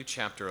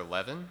Chapter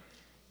 11,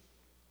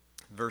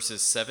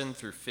 verses 7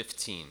 through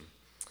 15.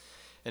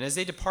 And as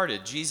they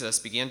departed, Jesus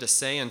began to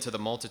say unto the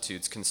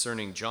multitudes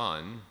concerning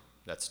John,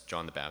 that's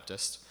John the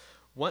Baptist,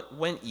 What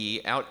went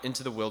ye out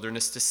into the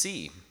wilderness to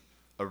see?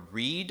 A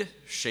reed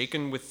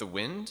shaken with the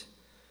wind?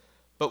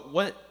 But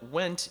what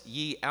went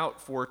ye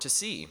out for to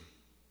see?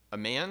 A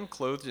man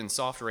clothed in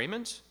soft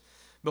raiment?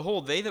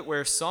 Behold, they that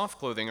wear soft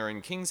clothing are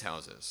in kings'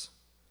 houses.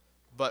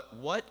 But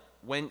what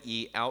went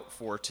ye out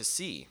for to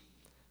see?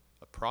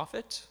 A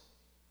prophet?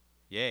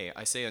 Yea,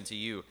 I say unto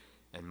you,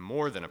 and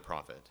more than a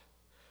prophet.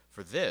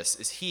 For this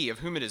is he of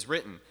whom it is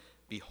written,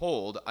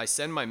 Behold, I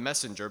send my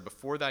messenger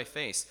before thy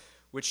face,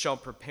 which shall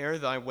prepare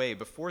thy way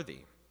before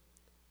thee.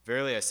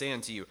 Verily I say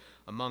unto you,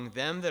 among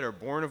them that are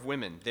born of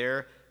women,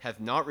 there hath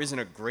not risen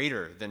a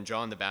greater than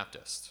John the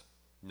Baptist.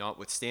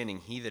 Notwithstanding,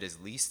 he that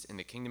is least in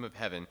the kingdom of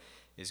heaven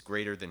is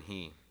greater than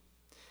he.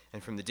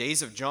 And from the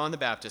days of John the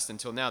Baptist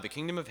until now, the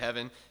kingdom of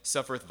heaven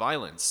suffereth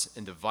violence,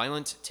 and the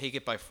violent take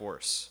it by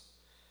force.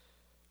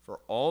 For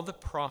all the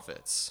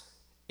prophets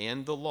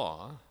and the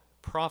law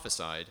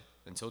prophesied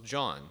until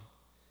John.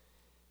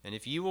 And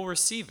if you will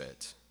receive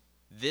it,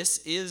 this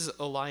is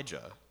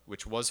Elijah,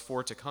 which was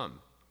for to come.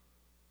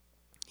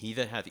 He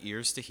that hath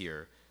ears to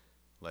hear,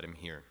 let him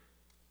hear.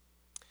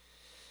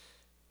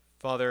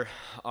 Father,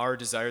 our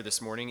desire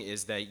this morning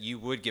is that you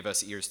would give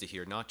us ears to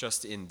hear, not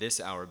just in this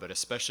hour, but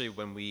especially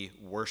when we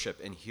worship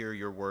and hear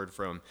your word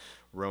from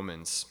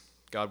Romans.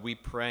 God, we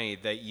pray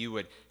that you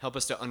would help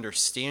us to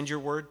understand your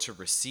word, to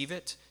receive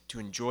it, to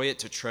enjoy it,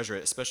 to treasure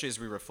it, especially as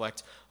we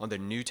reflect on the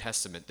New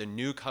Testament, the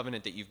new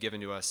covenant that you've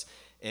given to us,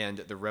 and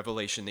the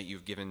revelation that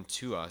you've given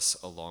to us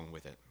along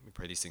with it. We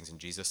pray these things in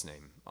Jesus'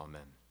 name.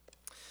 Amen.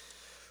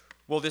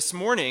 Well, this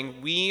morning,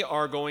 we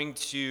are going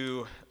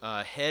to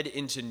head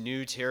into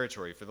new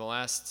territory. For the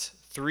last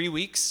 3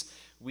 weeks,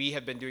 we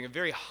have been doing a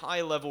very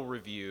high-level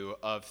review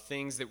of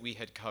things that we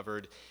had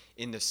covered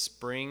in the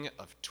spring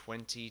of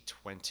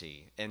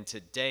 2020. And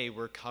today,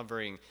 we're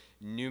covering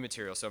new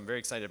material, so I'm very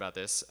excited about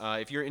this.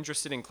 If you're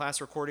interested in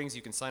class recordings,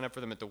 you can sign up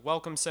for them at the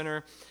Welcome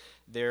Center.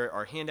 There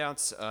are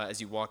handouts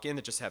as you walk in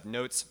that just have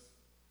notes.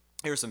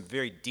 Here are some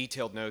very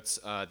detailed notes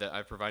that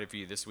I've provided for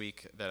you this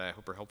week that I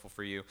hope are helpful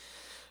for you.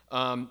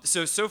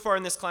 So far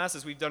in this class,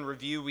 as we've done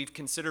review, we've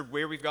considered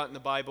where we've gotten the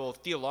Bible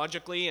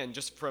theologically and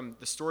just from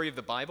the story of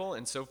the Bible,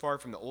 and so far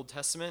from the Old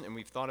Testament, and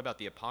we've thought about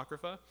the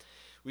Apocrypha.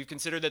 We've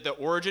considered that the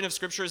origin of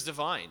Scripture is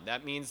divine.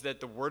 That means that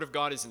the Word of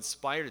God is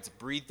inspired, it's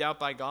breathed out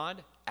by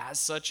God. As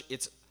such,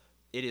 it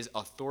is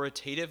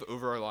authoritative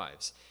over our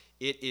lives.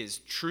 It is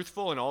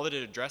truthful in all that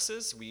it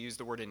addresses. We use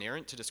the word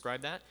inerrant to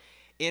describe that.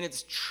 And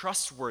it's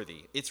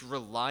trustworthy. It's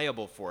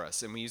reliable for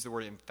us, and we use the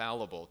word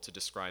infallible to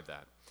describe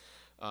that.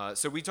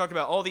 So we talked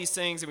about all these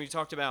things, and we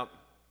talked about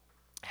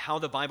how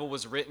the Bible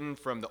was written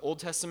from the Old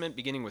Testament,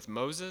 beginning with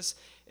Moses,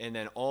 and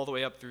then all the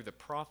way up through the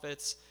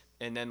prophets.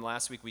 And then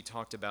last week we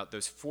talked about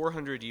those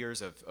 400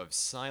 years of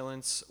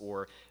silence,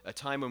 or a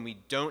time when we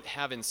don't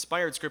have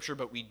inspired Scripture,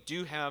 but we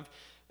do have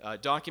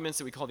documents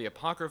that we call the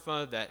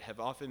Apocrypha that have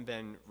often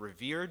been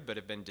revered but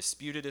have been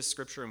disputed as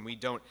Scripture, and we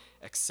don't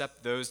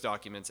accept those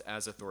documents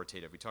as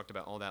authoritative. We talked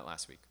about all that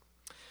last week.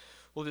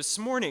 Well, this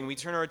morning we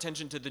turn our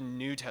attention to the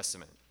New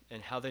Testament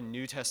and how the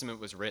New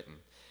Testament was written.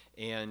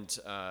 And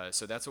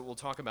so that's what we'll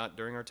talk about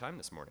during our time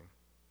this morning.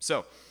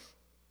 So,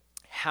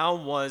 how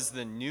was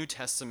the New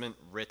Testament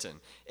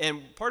written?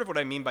 And part of what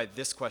I mean by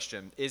this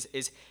question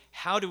is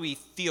how do we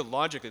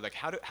theologically,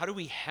 how do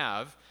we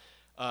have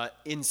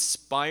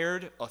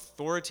inspired,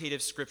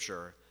 authoritative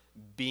Scripture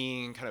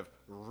being kind of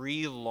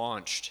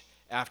relaunched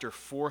after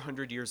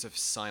 400 years of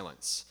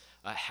silence?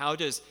 How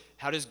does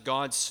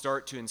God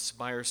start to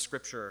inspire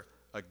Scripture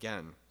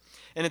again?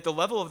 And at the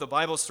level of the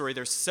Bible story,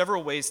 there's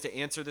several ways to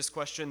answer this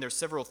question. There's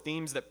several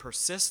themes that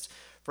persist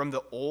from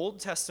the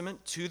Old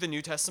Testament to the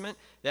New Testament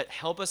that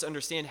help us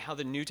understand how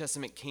the New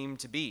Testament came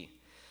to be.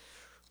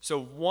 So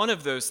one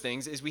of those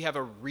things is we have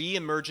a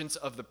reemergence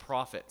of the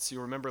prophets.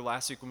 You'll remember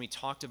last week when we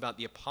talked about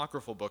the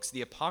apocryphal books.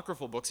 The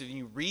apocryphal books, if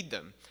you read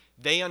them,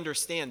 they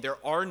understand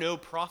there are no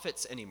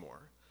prophets anymore.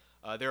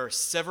 There are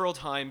several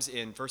times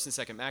in 1st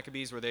and 2nd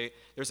Maccabees where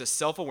there's a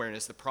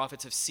self-awareness, the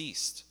prophets have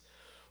ceased.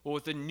 Well,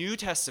 with the New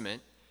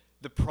Testament,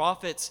 the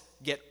prophets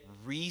get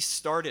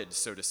restarted,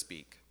 so to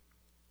speak.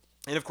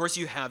 And of course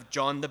you have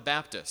John the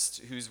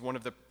Baptist, who's one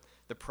of the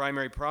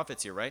primary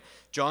prophets here, right?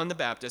 John the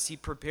Baptist, he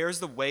prepares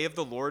the way of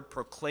the Lord,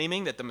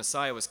 proclaiming that the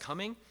Messiah was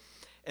coming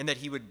and that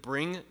he would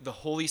bring the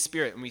Holy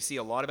Spirit. And we see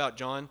a lot about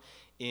John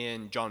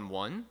in John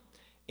 1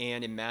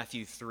 and in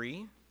Matthew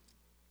 3.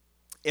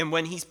 And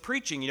when he's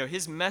preaching,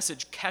 his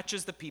message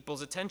catches the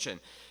people's attention,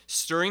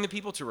 stirring the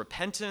people to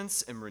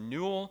repentance and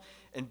renewal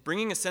and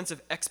bringing a sense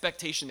of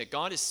expectation that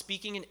God is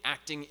speaking and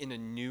acting in a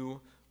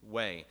new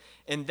way.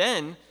 And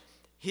then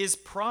his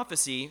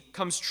prophecy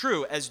comes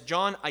true as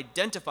John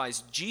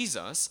identifies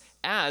Jesus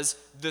as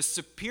the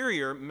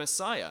superior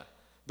Messiah,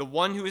 the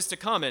one who is to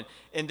come. And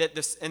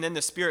then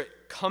the Spirit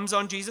comes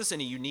on Jesus in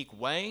a unique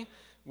way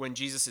when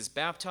Jesus is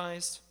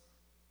baptized.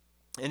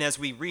 And as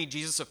we read,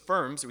 Jesus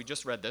affirms, we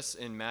just read this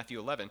in Matthew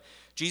 11,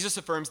 Jesus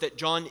affirms that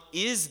John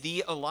is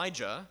the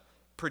Elijah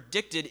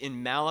predicted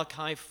in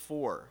Malachi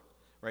 4,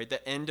 right,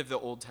 the end of the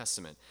Old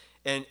Testament.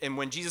 And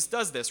when Jesus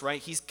does this,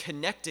 right, he's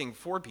connecting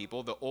for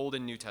people the Old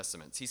and New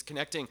Testaments. He's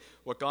connecting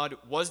what God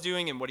was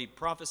doing and what he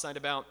prophesied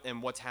about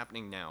and what's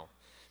happening now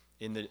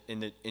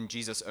in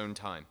Jesus' own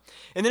time.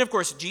 And then, of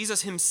course,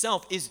 Jesus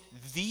himself is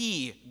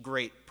the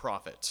great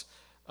prophet.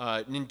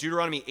 In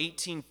Deuteronomy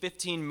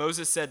 18:15,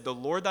 Moses said, "The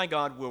Lord thy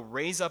God will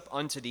raise up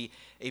unto thee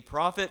a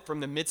prophet from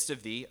the midst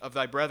of thee, of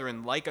thy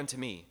brethren, like unto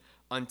me.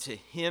 Unto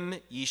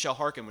him ye shall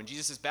hearken." When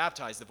Jesus is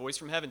baptized, the voice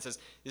from heaven says,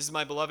 "This is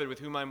my beloved with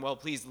whom I am well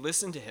pleased.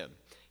 Listen to him."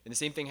 And the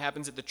same thing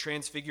happens at the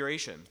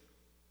Transfiguration.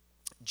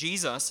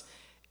 Jesus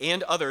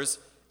and others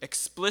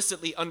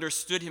explicitly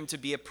understood him to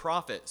be a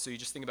prophet. So you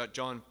just think about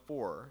John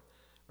 4,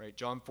 right?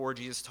 John 4,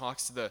 Jesus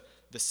talks to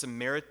the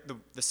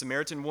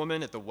Samaritan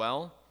woman at the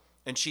well.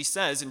 And she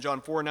says in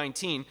John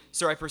 4:19,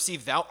 "Sir, I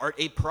perceive thou art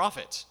a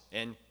prophet."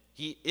 And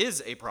he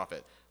is a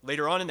prophet.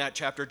 Later on in that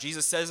chapter,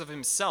 Jesus says of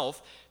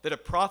himself that a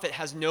prophet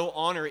has no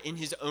honor in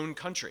his own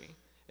country.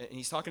 And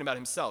he's talking about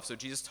himself. So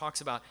Jesus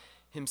talks about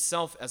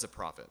himself as a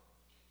prophet.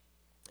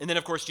 And then,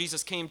 of course,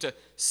 Jesus came to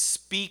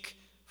speak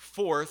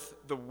forth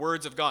the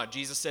words of God.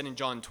 Jesus said in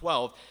John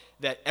 12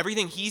 that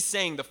everything he's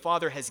saying the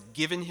Father has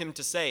given him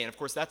to say. And, of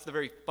course, that's the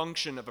very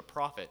function of a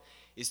prophet,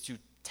 is to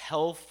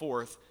tell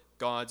forth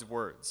God's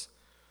words.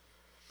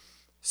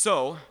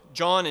 So,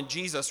 John and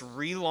Jesus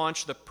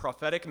relaunched the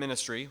prophetic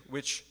ministry,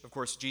 which, of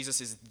course, Jesus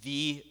is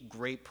the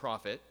great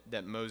prophet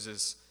that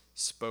Moses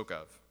spoke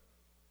of.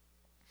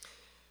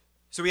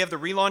 So we have the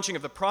relaunching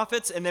of the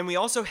prophets, and then we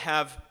also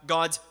have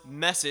God's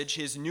message,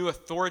 his new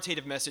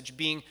authoritative message,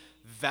 being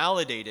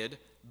validated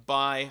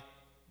by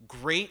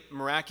great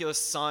miraculous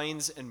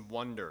signs and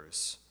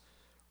wonders,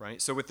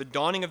 right? So with the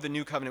dawning of the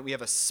new covenant, we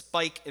have a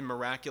spike in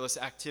miraculous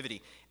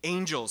activity.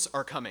 Angels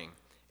are coming.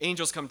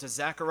 Angels come to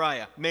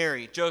Zechariah,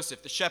 Mary,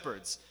 Joseph, the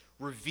shepherds,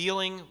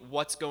 revealing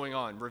what's going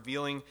on,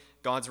 revealing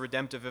God's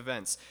redemptive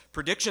events.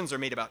 Predictions are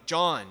made about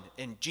John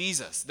and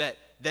Jesus that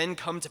then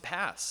come to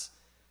pass.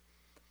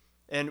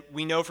 And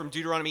we know from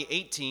Deuteronomy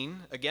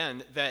 18,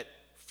 again, that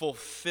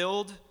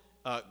fulfilled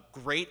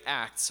great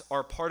acts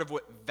are part of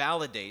what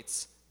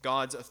validates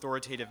God's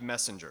authoritative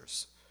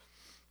messengers.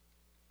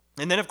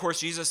 And then, of course,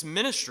 Jesus'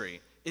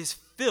 ministry is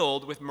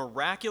filled with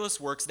miraculous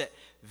works that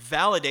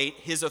validate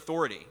his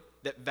authority,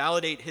 that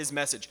validate his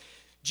message.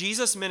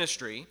 Jesus'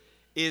 ministry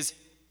is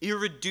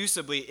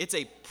irreducibly, it's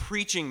a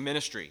preaching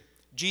ministry.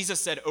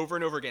 Jesus said over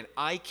and over again,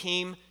 "I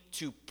came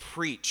to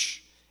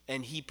preach,"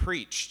 and he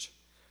preached.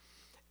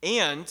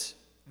 And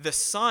the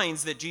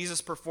signs that Jesus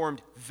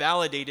performed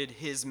validated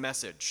his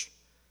message.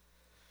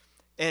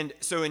 And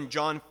so in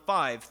John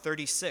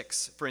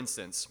 5:36, for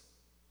instance,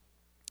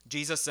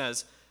 Jesus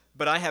says,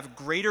 "But I have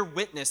greater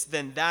witness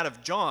than that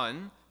of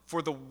John,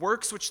 for the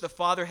works which the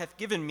Father hath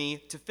given me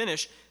to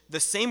finish, the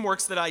same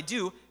works that I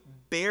do,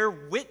 bear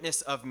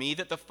witness of me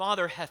that the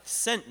Father hath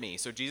sent me."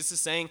 So Jesus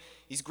is saying,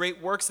 these great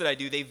works that I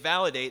do, they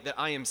validate that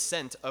I am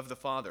sent of the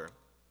Father.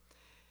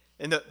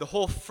 And the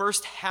whole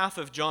first half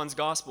of John's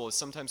gospel is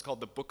sometimes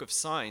called the book of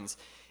signs.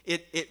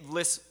 It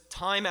lists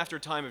time after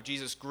time of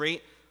Jesus'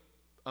 great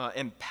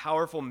and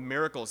powerful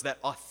miracles that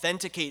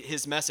authenticate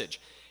his message.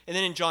 And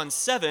then in John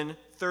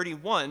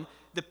 7:31,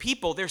 the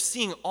people, they're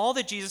seeing all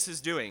that Jesus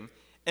is doing,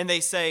 and they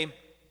say,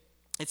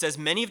 it says,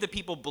 "Many of the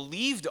people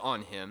believed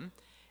on him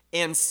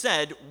and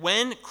said,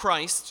 when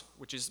Christ,"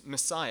 which is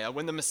Messiah,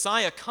 "when the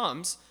Messiah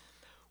comes,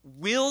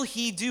 will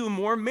he do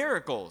more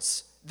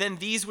miracles than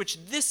these which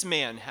this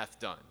man hath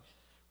done?"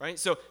 Right?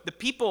 So the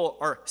people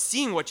are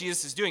seeing what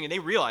Jesus is doing, and they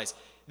realize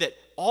that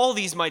all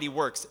these mighty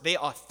works, they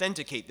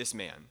authenticate this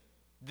man.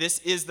 This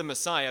is the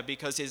Messiah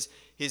because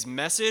his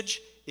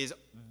message is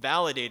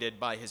validated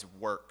by his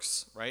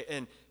works, right?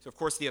 And so, of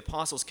course, the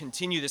apostles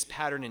continue this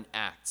pattern in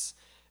Acts.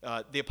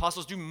 The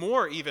apostles do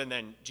more even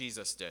than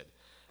Jesus did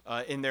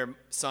in their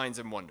signs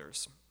and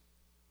wonders.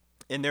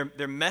 And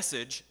their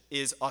message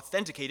is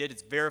authenticated,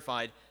 it's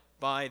verified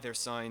by their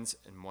signs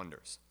and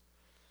wonders.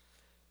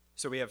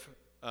 So we have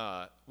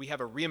a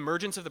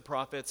reemergence of the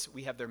prophets.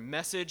 We have their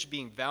message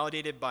being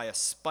validated by a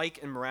spike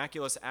in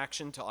miraculous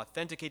action to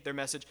authenticate their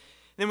message.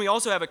 And then we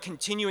also have a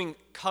continuing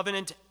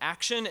covenant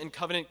action and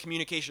covenant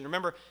communication.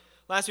 Remember,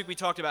 last week we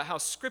talked about how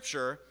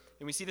Scripture,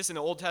 and we see this in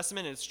the Old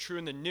Testament and it's true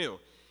in the New,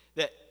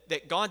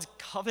 that God's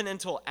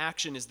covenantal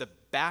action is the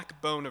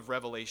backbone of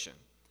Revelation.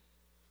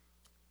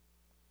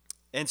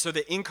 And so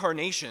the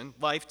incarnation,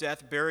 life,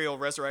 death, burial,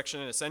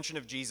 resurrection, and ascension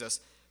of Jesus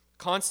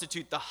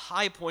constitute the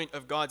high point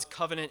of God's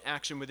covenant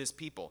action with his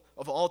people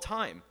of all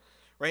time,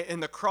 right?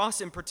 And the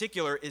cross in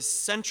particular is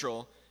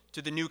central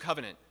to the new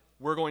covenant.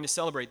 We're going to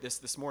celebrate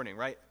this morning,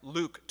 right?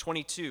 Luke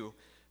 22,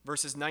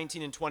 verses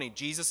 19 and 20,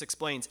 Jesus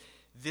explains,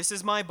 "This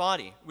is my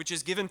body, which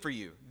is given for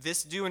you.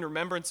 This do in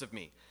remembrance of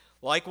me.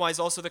 Likewise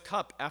also the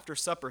cup after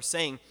supper,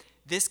 saying,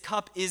 this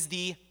cup is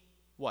the,"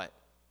 what?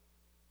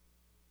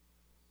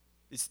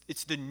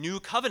 It's the new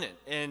covenant.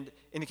 And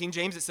in the King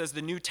James it says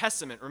the New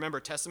Testament. Remember,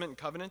 testament and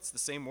covenant's the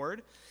same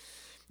word.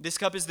 This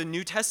cup is the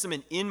New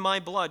Testament in my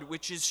blood,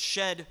 which is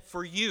shed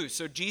for you.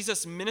 So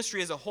Jesus'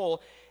 ministry as a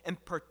whole,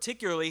 and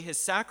particularly his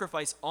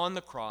sacrifice on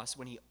the cross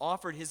when he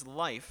offered his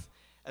life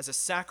as a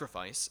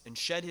sacrifice and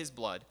shed his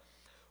blood,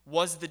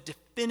 was the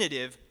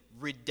definitive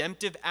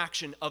redemptive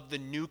action of the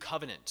New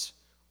Covenant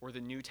or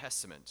the New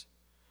Testament.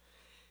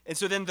 And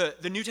so then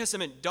the New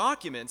Testament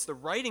documents, the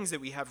writings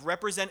that we have,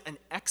 represent an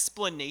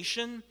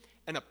explanation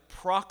and a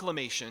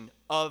proclamation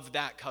of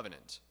that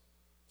covenant.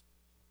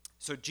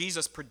 So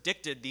Jesus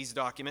predicted these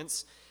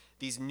documents,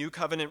 these New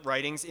Covenant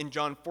writings, in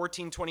John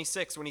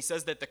 14:26, when he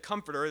says that the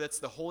Comforter, that's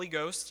the Holy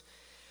Ghost,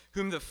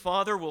 whom the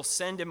Father will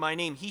send in my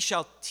name, he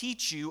shall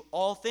teach you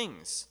all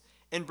things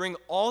and bring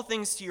all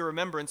things to your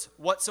remembrance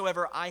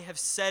whatsoever I have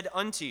said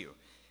unto you.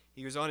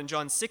 He goes on in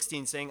John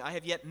 16 saying, I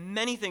have yet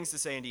many things to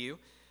say unto you,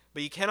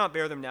 but ye cannot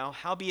bear them now.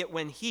 Howbeit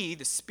when he,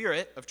 the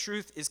Spirit of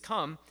truth, is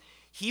come,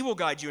 he will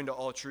guide you into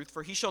all truth,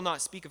 for he shall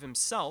not speak of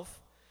himself,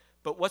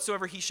 but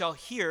whatsoever he shall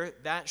hear,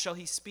 that shall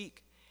he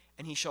speak.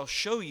 And he shall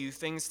show you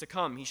things to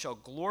come. He shall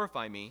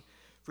glorify me,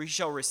 for he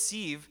shall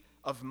receive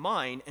of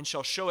mine and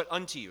shall show it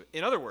unto you.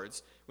 In other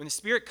words, when the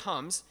Spirit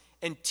comes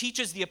and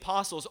teaches the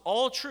apostles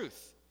all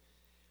truth,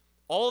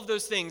 all of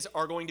those things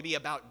are going to be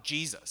about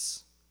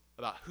Jesus,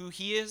 about who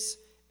he is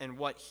and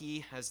what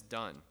he has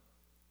done.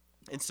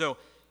 And so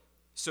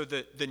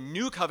the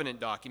New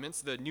Covenant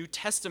documents, the New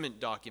Testament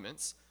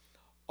documents,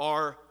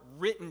 are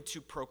written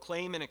to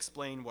proclaim and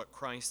explain what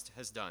Christ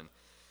has done.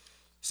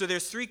 So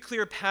there's three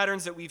clear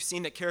patterns that we've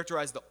seen that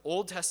characterize the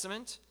Old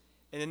Testament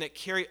and then that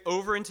carry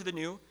over into the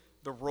New: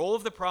 the role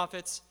of the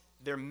prophets,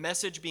 their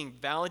message being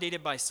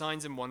validated by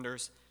signs and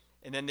wonders,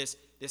 and then this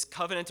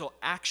covenantal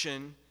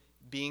action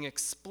being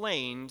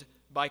explained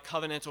by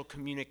covenantal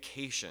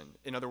communication.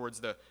 In other words,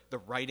 the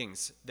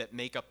writings that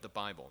make up the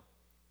Bible.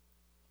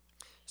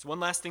 So one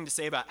last thing to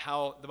say about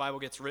how the Bible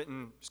gets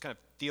written, just kind of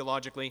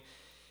theologically,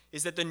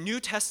 is that the New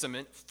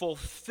Testament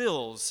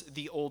fulfills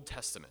the Old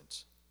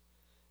Testament.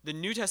 The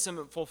New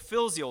Testament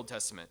fulfills the Old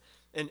Testament.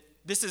 And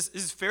this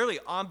is fairly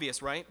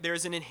obvious, right? There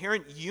is an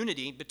inherent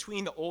unity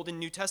between the Old and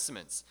New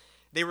Testaments.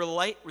 They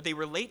relate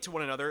to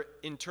one another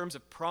in terms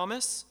of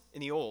promise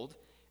in the Old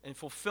and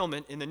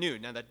fulfillment in the New.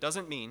 Now, that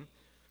doesn't mean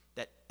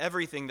that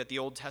everything that the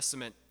Old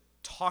Testament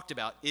talked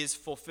about is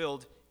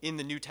fulfilled in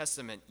the New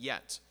Testament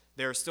yet.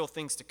 There are still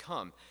things to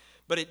come.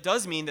 But it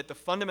does mean that the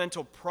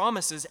fundamental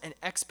promises and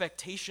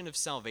expectation of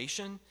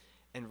salvation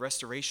and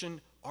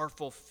restoration are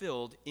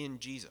fulfilled in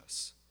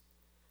Jesus.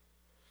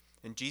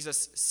 And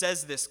Jesus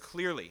says this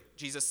clearly.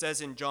 Jesus says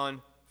in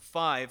John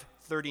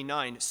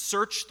 5:39,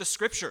 search the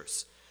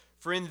scriptures,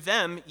 for in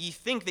them ye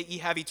think that ye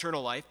have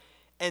eternal life,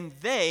 and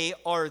they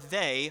are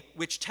they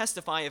which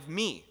testify of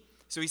me.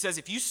 So he says,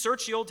 if you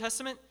search the Old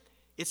Testament,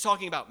 it's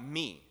talking about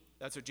me.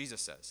 That's what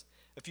Jesus says.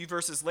 A few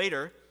verses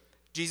later,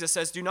 Jesus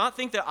says, do not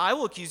think that I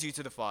will accuse you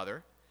to the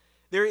Father.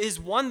 There is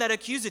one that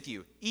accuseth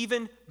you,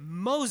 even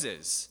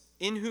Moses,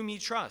 in whom ye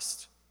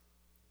trust.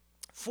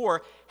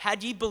 For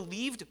had ye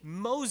believed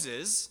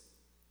Moses,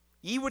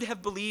 ye would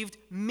have believed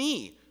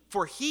me,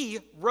 for he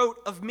wrote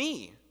of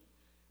me.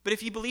 But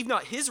if ye believe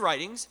not his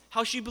writings,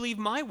 how shall ye believe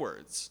my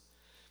words?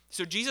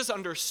 So Jesus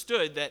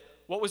understood that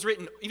what was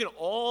written, even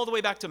all the way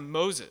back to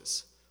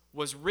Moses,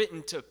 was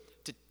written to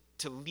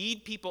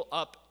lead people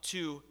up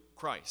to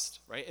Christ,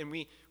 right? And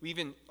we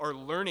even are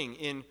learning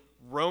in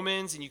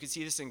Romans, and you can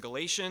see this in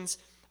Galatians,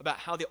 about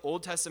how the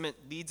Old Testament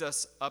leads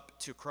us up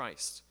to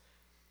Christ.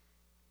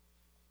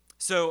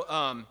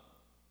 So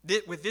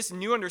with this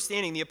new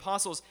understanding, the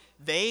apostles,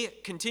 they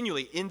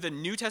continually, in the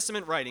New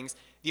Testament writings,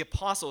 the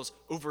apostles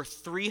over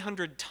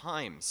 300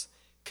 times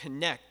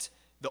connect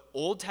the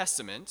Old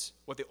Testament,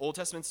 what the Old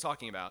Testament's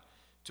talking about,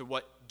 to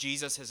what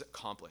Jesus has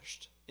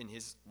accomplished in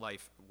his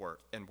life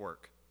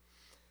work.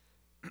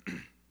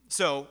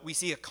 So we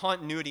see a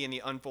continuity in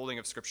the unfolding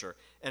of Scripture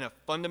and a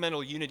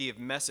fundamental unity of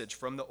message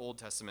from the Old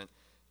Testament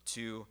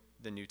to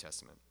the New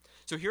Testament.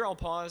 So here I'll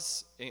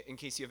pause in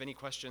case you have any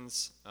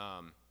questions,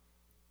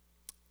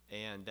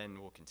 and then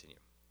we'll continue.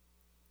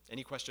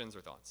 Any questions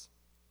or thoughts?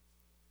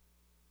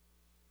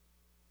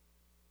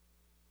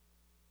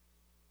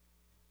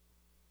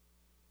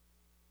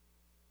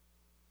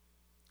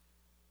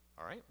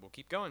 All right, we'll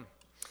keep going.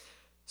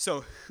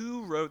 So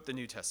who wrote the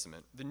New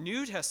Testament? The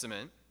New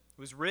Testament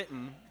was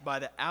written by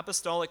the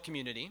apostolic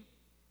community,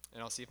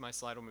 and I'll see if my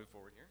slide will move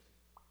forward here.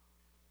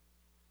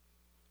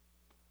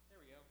 There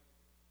we go.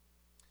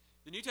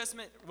 The New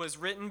Testament was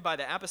written by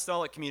the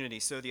apostolic community,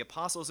 so the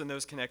apostles and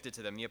those connected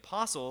to them. The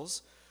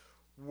apostles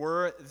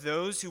were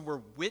those who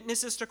were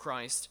witnesses to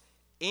Christ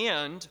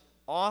and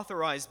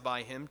authorized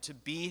by him to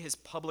be his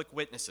public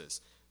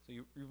witnesses. So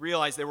you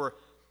realize there were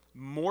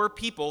more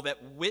people that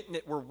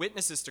were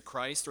witnesses to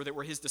Christ or that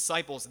were his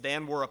disciples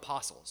than were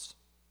apostles.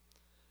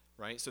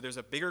 Right? So there's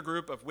a bigger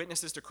group of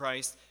witnesses to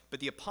Christ, but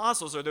the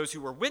apostles are those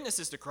who were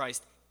witnesses to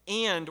Christ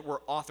and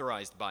were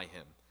authorized by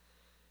him.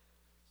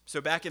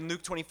 So back in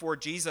Luke 24,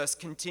 Jesus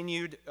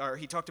continued, or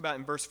he talked about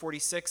in verse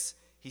 46,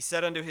 he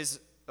said unto his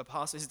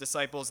apostles, his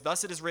disciples,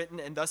 thus it is written,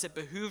 and thus it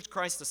behooved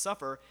Christ to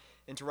suffer,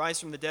 and to rise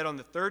from the dead on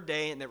the third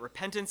day, and that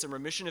repentance and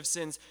remission of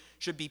sins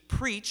should be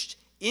preached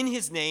in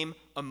his name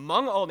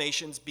among all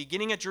nations,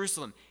 beginning at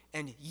Jerusalem.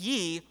 And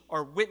ye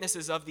are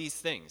witnesses of these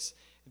things.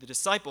 The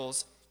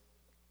disciples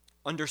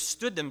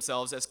understood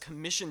themselves as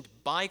commissioned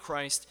by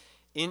Christ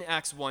in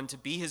Acts 1 to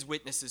be his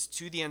witnesses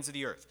to the ends of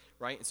the earth,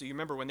 right? And so you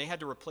remember when they had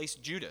to replace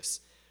Judas,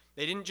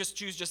 they didn't just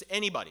choose just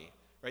anybody,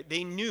 right?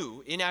 They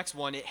knew in Acts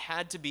 1 it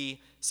had to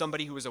be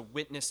somebody who was a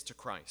witness to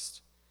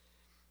Christ.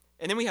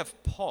 And then we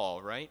have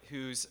Paul, right,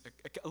 who's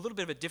a little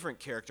bit of a different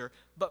character,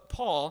 but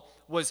Paul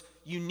was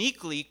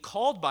uniquely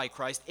called by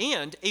Christ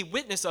and a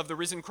witness of the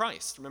risen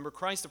Christ. Remember,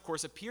 Christ, of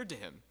course, appeared to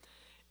him,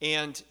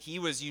 and he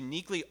was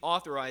uniquely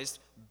authorized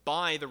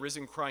by the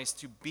risen Christ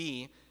to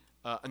be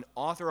an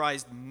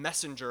authorized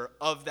messenger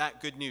of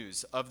that good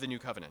news of the new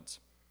covenant.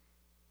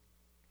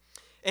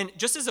 And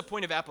just as a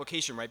point of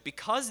application, right,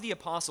 because the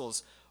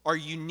apostles are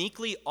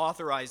uniquely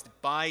authorized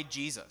by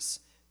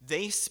Jesus,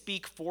 they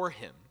speak for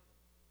him.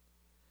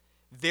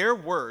 Their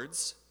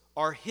words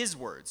are his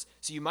words.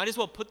 So you might as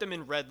well put them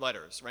in red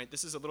letters, right?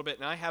 This is a little bit,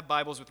 and I have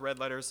Bibles with red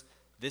letters.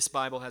 This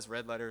Bible has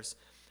red letters.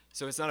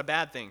 So it's not a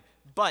bad thing.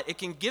 But it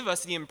can give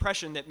us the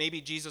impression that maybe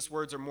Jesus'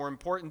 words are more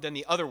important than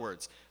the other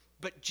words.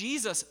 But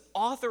Jesus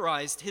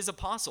authorized his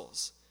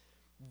apostles.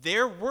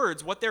 Their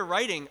words, what they're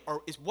writing,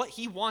 is what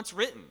he wants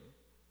written.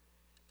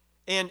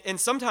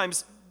 And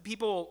sometimes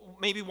people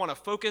maybe want to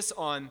focus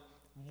on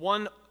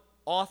one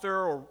author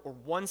or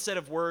one set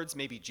of words,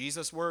 maybe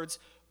Jesus' words,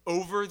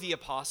 over the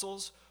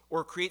apostles,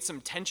 or create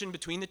some tension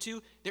between the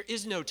two. There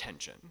is no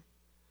tension.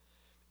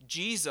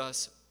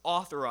 Jesus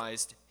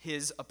authorized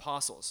his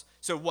apostles.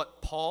 So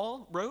what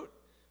Paul wrote,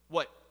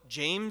 what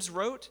James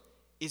wrote,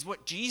 is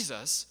what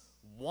Jesus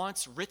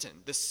wants written.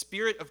 The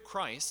Spirit of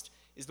Christ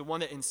is the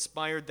one that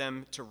inspired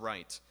them to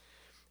write.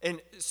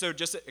 And so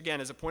just again,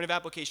 as a point of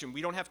application,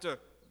 we don't have to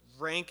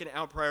rank and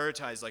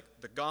out-prioritize like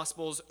the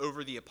Gospels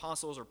over the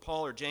apostles or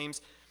Paul or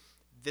James.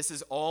 This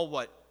is all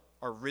what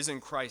our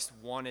risen Christ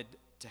wanted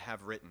to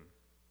have written.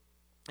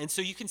 And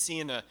so you can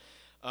see in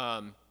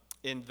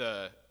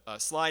the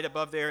slide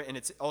above there, and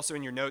it's also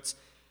in your notes,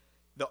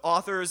 the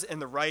authors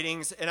and the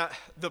writings. And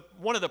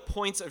one of the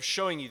points of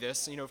showing you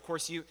this, of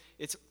course,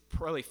 it's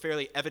probably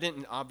fairly evident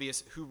and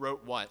obvious who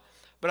wrote what.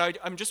 But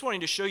I'm just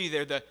wanting to show you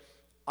there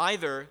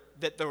either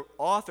that the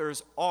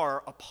authors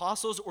are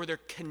apostles or they're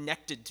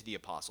connected to the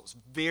apostles,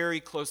 very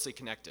closely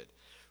connected.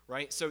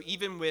 Right? So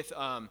even with,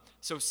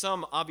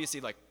 some obviously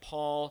like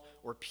Paul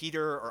or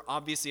Peter are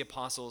obviously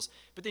apostles,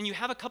 but then you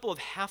have a couple of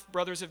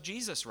half-brothers of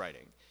Jesus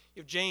writing.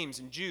 You have James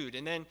and Jude,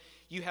 and then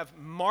you have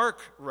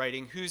Mark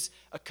writing, who's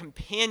a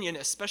companion,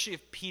 especially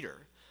of Peter.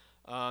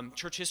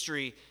 Church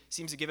history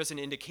seems to give us an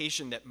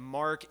indication that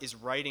Mark is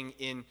writing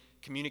in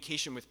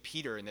communication with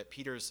Peter, and that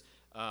Peter's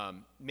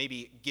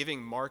maybe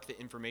giving Mark the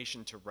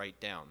information to write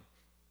down.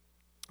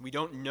 We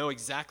don't know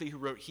exactly who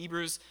wrote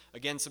Hebrews.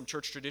 Again, some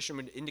church tradition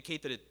would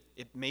indicate that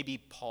it may be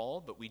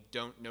Paul, but we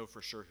don't know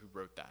for sure who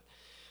wrote that.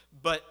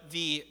 But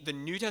the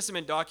New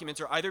Testament documents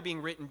are either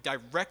being written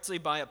directly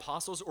by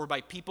apostles or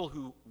by people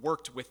who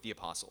worked with the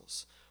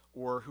apostles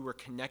or who were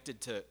connected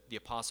to the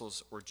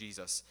apostles or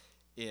Jesus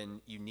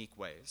in unique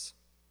ways.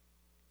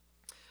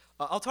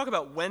 I'll talk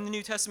about when the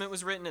New Testament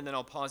was written, and then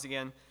I'll pause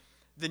again.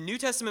 The New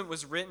Testament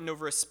was written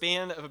over a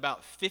span of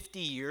about 50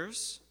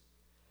 years,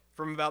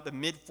 from about the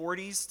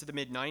mid-40s to the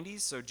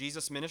mid-90s. So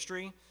Jesus'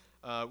 ministry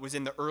was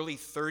in the early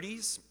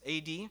 30s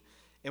AD,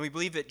 and we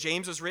believe that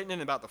James was written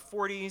in about the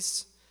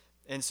 40s,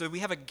 and so we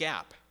have a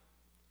gap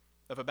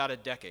of about a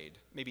decade,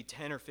 maybe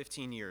 10 or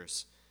 15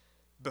 years,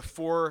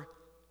 before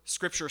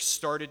Scripture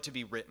started to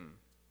be written.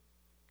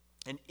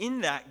 And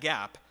in that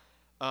gap,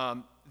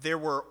 there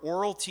were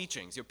oral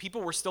teachings.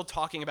 People were still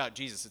talking about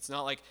Jesus. It's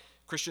not like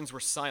Christians were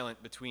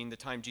silent between the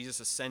time Jesus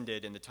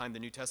ascended and the time the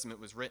New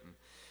Testament was written.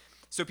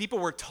 So people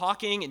were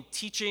talking and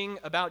teaching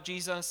about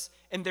Jesus,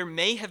 and there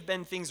may have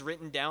been things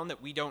written down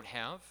that we don't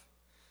have,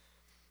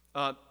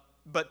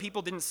 but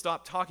people didn't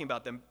stop talking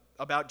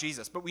about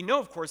Jesus. But we know,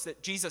 of course,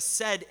 that Jesus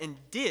said and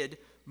did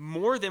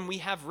more than we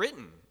have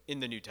written in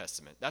the New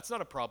Testament. That's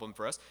not a problem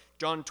for us.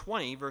 John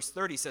 20, verse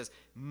 30 says,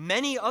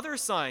 "Many other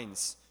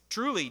signs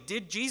truly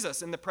did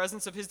Jesus in the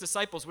presence of his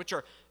disciples, which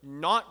are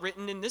not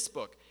written in this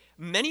book,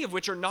 many of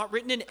which are not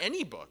written in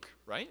any book,"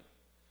 right?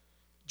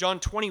 John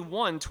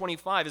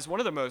 21:25 is one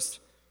of the most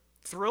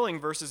thrilling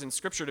verses in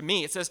Scripture to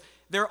me. It says,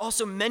 "There are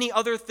also many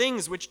other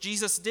things which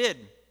Jesus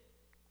did,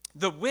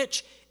 the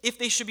which, if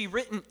they should be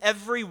written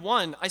every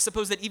one, I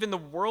suppose that even the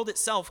world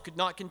itself could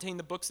not contain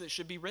the books that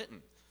should be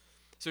written."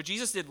 So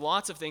Jesus did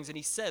lots of things, and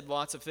he said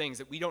lots of things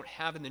that we don't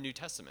have in the New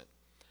Testament.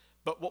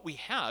 But what we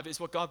have is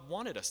what God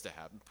wanted us to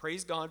have, and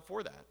praise God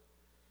for that.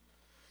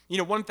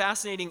 One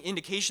fascinating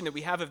indication that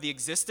we have of the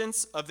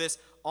existence of this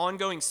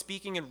ongoing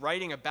speaking and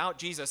writing about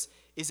Jesus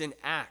is in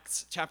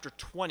Acts chapter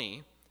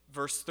 20,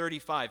 verse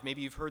 35.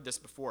 Maybe you've heard this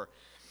before.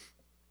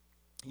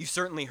 You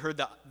certainly heard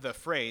the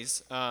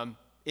phrase.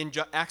 In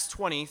Acts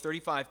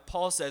 20:35,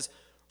 Paul says,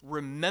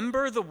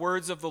 "Remember the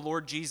words of the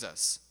Lord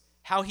Jesus,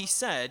 how he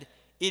said,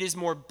 'It is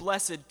more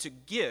blessed to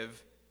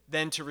give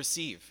than to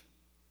receive.'"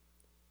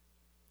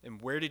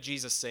 And where did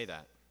Jesus say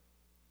that?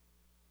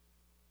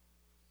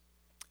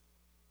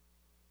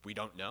 We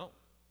don't know.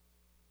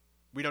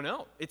 We don't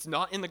know. It's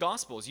not in the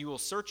Gospels. You will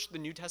search the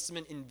New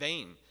Testament in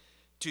vain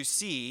to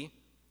see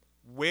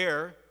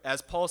where,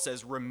 as Paul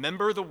says,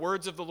 remember the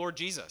words of the Lord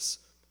Jesus.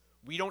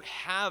 We don't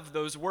have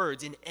those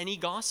words in any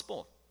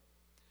gospel.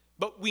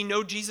 But we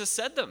know Jesus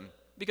said them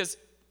because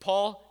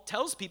Paul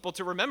tells people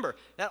to remember.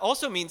 That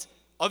also means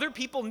other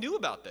people knew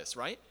about this,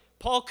 right?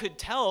 Paul could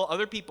tell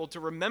other people to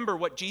remember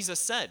what Jesus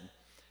said.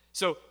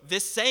 So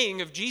this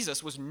saying of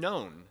Jesus was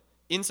known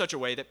in such a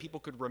way that people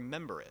could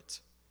remember it.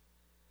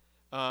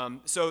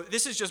 So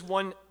this is just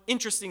one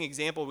interesting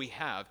example we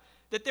have,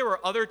 that there were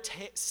other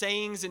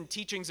sayings and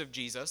teachings of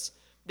Jesus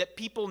that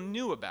people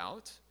knew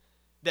about,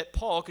 that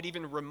Paul could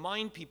even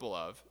remind people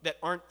of, that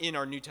aren't in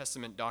our New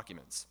Testament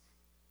documents.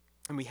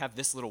 And we have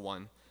this little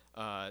one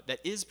that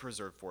is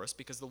preserved for us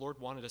because the Lord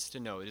wanted us to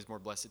know it is more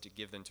blessed to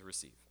give than to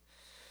receive.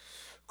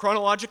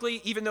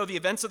 Chronologically, even though the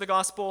events of the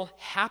gospel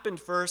happened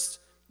first,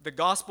 the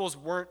gospels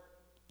weren't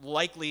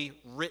likely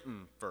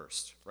written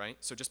first, right?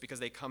 So just because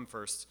they come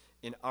first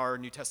in our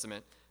New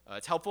Testament,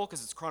 it's helpful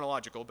because it's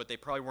chronological, but they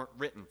probably weren't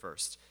written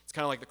first. It's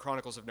kind of like the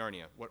Chronicles of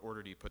Narnia. What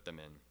order do you put them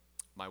in?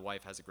 My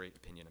wife has a great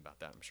opinion about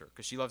that, I'm sure,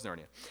 because she loves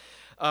Narnia.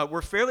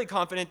 We're fairly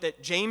confident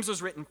that James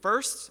was written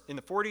first in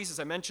the 40s, as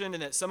I mentioned,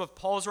 and that some of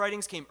Paul's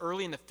writings came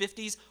early in the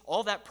 50s,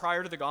 all that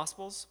prior to the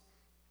Gospels.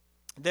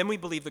 Then we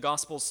believe the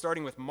Gospels,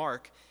 starting with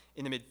Mark,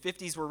 in the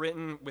mid-50s were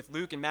written, with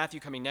Luke and Matthew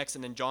coming next,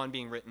 and then John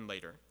being written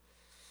later.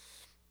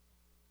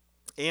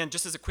 And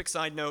just as a quick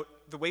side note,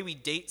 the way we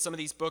date some of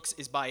these books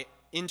is by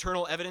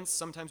internal evidence.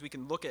 Sometimes we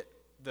can look at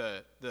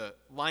the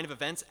line of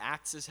events.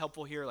 Acts is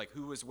helpful here, like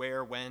who was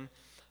where, when.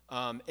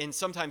 And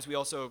sometimes we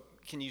also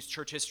can use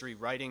church history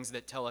writings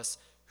that tell us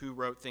who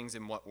wrote things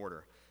in what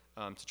order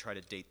to try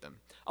to date them.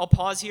 I'll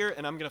pause here,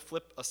 and I'm going to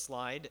flip a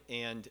slide.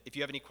 And if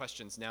you have any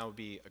questions, now would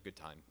be a good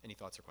time. Any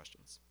thoughts or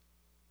questions?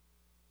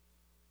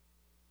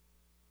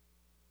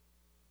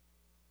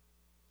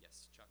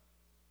 Yes, Chuck.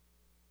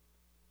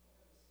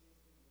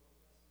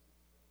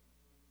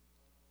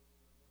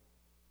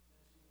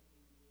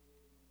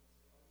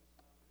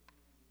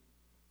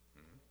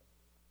 Mm-hmm.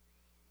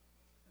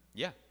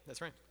 Yeah,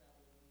 that's right.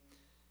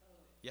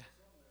 Yeah.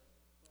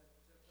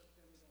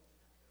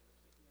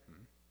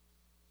 Mm-hmm.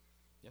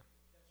 Yeah.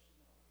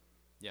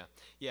 Yeah.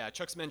 Yeah,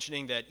 Chuck's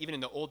mentioning that even in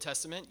the Old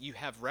Testament, you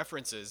have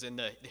references in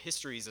the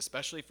histories,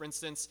 especially, for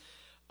instance,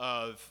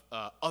 of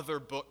other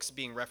books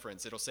being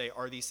referenced. It'll say,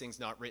 are these things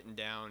not written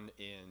down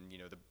in,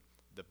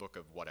 the book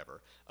of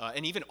whatever?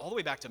 And even all the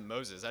way back to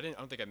Moses. I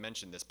don't think I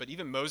mentioned this, but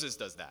even Moses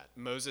does that.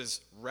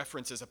 Moses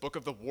references a book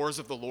of the wars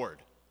of the Lord.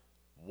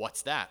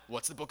 What's that?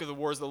 What's the book of the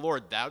wars of the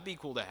Lord? That would be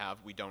cool to have.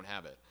 We don't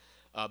have it.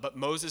 But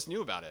Moses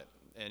knew about it,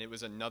 and it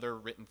was another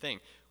written thing.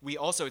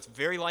 It's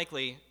very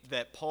likely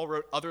that Paul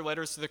wrote other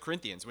letters to the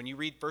Corinthians. When you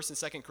read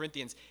 1st and 2nd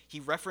Corinthians, he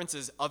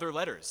references other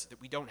letters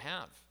that we don't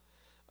have.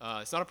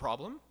 It's not a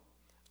problem.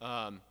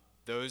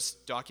 Those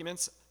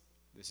documents,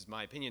 this is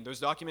my opinion, those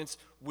documents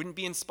wouldn't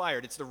be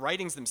inspired. It's the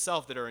writings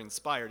themselves that are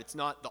inspired. It's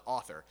not the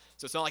author.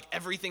 So it's not like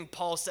everything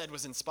Paul said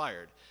was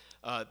inspired.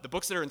 The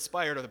books that are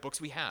inspired are the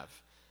books we have.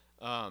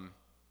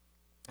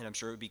 And I'm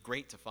sure it would be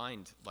great to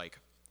find, like,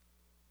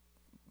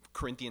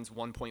 Corinthians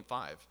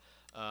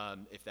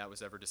 1.5, if that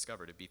was ever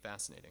discovered. It'd be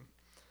fascinating.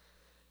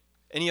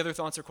 Any other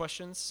thoughts or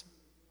questions?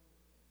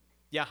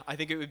 Yeah, I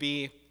think it would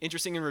be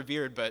interesting and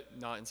revered, but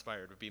not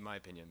inspired, would be my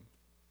opinion.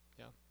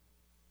 Yeah.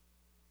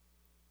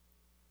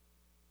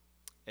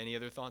 Any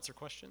other thoughts or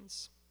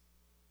questions?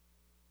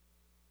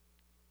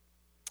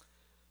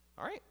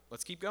 All right,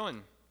 let's keep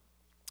going.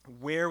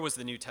 Where was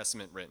the New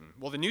Testament written?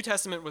 Well, the New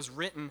Testament was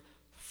written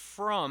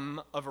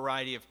from a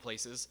variety of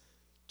places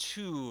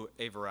to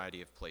a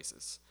variety of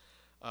places.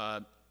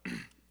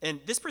 And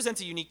this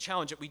presents a unique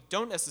challenge that we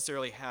don't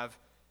necessarily have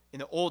in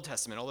the Old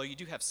Testament, although you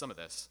do have some of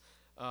this.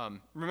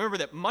 Remember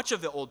that much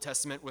of the Old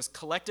Testament was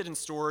collected and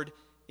stored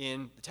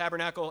in the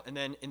tabernacle and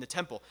then in the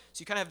temple.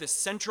 So you kind of have this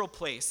central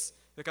place,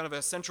 the kind of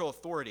a central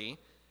authority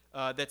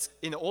that's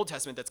in the Old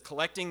Testament that's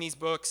collecting these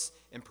books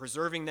and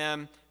preserving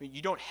them. I mean,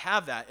 you don't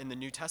have that in the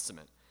New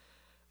Testament.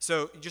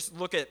 So you just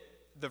look at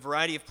the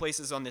variety of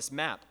places on this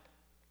map.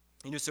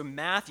 So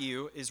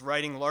Matthew is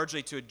writing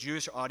largely to a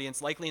Jewish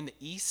audience, likely in the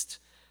east.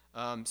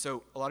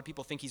 So a lot of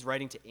people think he's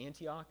writing to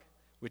Antioch,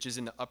 which is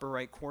in the upper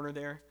right corner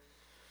there.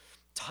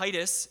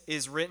 Titus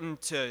is written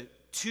to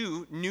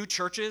 2 new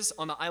churches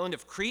on the island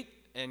of Crete.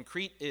 And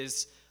Crete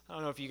is, I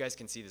don't know if you guys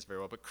can see this very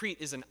well, but Crete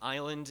is an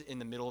island in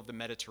the middle of the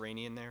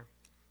Mediterranean there.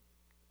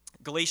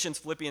 Galatians,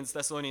 Philippians,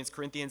 Thessalonians,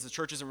 Corinthians, the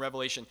churches in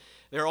Revelation,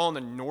 they're all on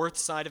the north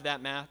side of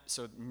that map,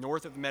 so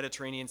north of the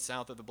Mediterranean,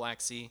 south of the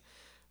Black Sea.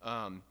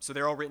 So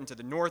they're all written to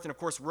the north. And of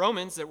course,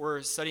 Romans, that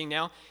we're studying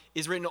now,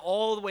 is written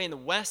all the way in the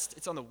west.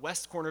 It's on the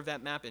west corner of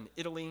that map in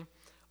Italy.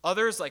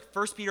 Others, like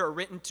 1 Peter, are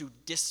written to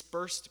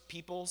dispersed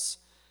peoples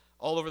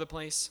all over the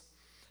place.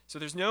 So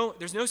there's no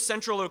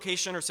central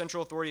location or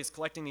central authority that's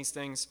collecting these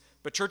things,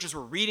 but churches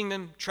were reading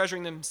them,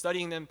 treasuring them,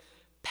 studying them,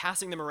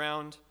 passing them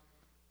around.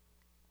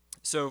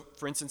 So,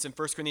 for instance, in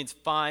 1 Corinthians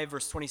 5,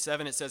 verse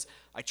 27, it says,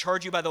 I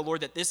charge you by the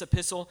Lord that this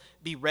epistle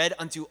be read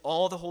unto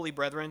all the holy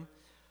brethren.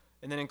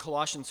 And then in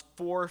Colossians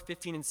 4,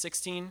 15 and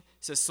 16, it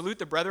says, salute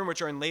the brethren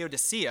which are in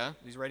Laodicea.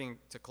 He's writing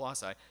to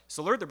Colossae.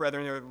 Salute the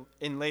brethren who are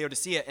in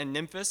Laodicea and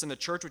Nymphas and the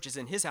church which is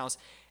in his house.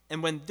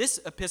 And when this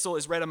epistle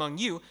is read among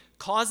you,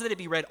 cause that it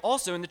be read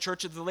also in the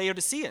church of the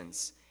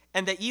Laodiceans,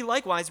 and that ye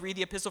likewise read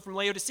the epistle from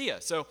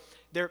Laodicea. So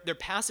they're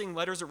passing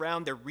letters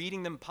around. They're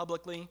reading them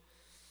publicly.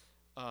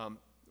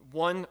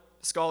 One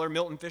scholar,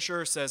 Milton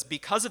Fisher, says,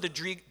 because of the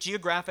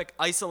geographic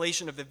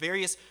isolation of the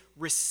various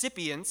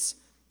recipients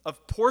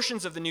of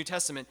portions of the New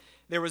Testament,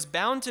 there was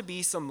bound to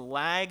be some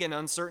lag and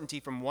uncertainty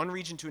from one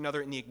region to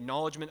another in the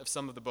acknowledgement of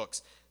some of the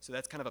books. So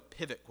that's kind of a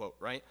pivot quote,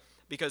 right?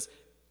 Because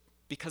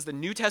the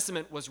New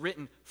Testament was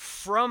written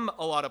from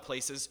a lot of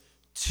places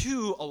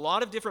to a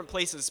lot of different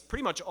places,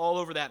 pretty much all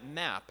over that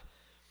map.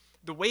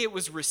 The way it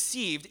was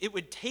received, it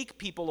would take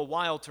people a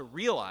while to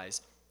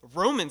realize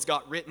Romans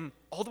got written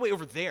all the way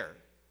over there,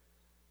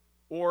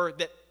 or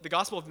that the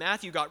Gospel of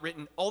Matthew got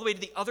written all the way to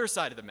the other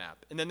side of the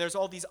map. And then there's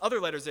all these other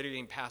letters that are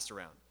being passed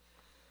around.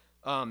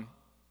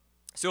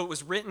 So it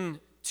was written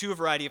to a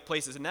variety of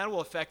places, and that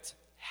will affect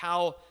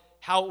how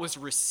it was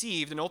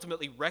received and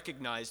ultimately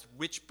recognized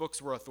which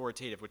books were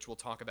authoritative, which we'll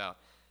talk about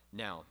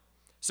now.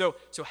 So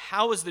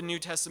how is the New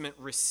Testament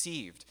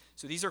received?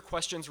 So these are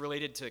questions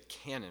related to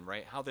canon,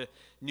 right? How the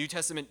New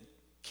Testament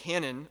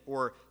canon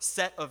or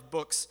set of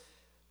books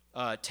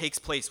takes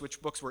place, which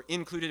books were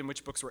included and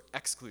which books were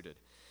excluded.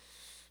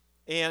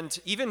 And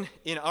even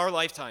in our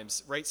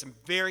lifetimes, right, some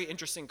very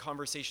interesting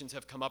conversations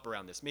have come up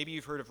around this. Maybe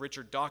you've heard of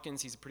Richard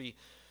Dawkins. He's a pretty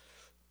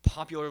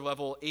popular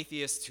level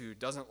atheist who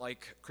doesn't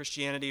like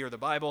Christianity or the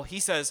Bible. He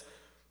says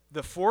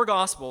the four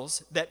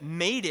Gospels that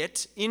made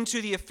it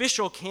into the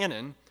official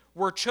canon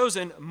were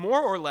chosen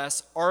more or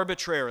less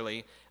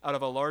arbitrarily out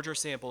of a larger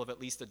sample of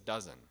at least a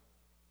dozen.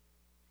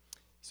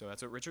 So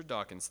that's what Richard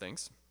Dawkins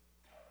thinks.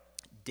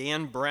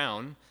 Dan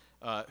Brown,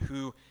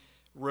 who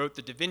wrote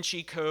the Da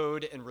Vinci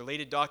Code and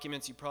related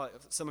documents,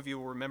 some of you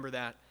will remember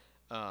that.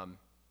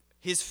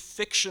 His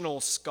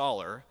fictional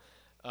scholar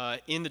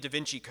in the Da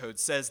Vinci Code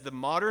says the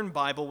modern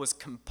Bible was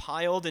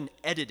compiled and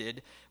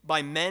edited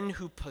by men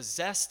who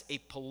possessed a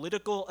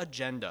political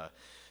agenda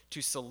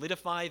to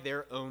solidify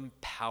their own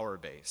power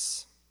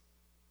base.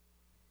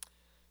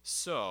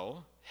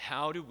 So,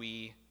 how do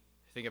we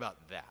think about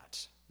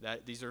that?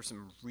 These are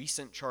some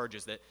recent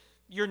charges that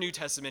your New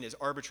Testament is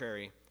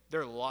arbitrary. There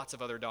are lots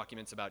of other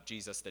documents about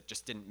Jesus that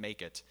just didn't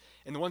make it.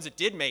 And the ones that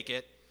did make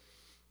it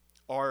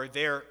are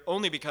there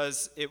only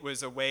because it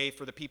was a way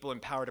for the people in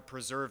power to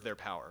preserve their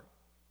power.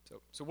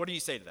 So what do you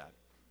say to that?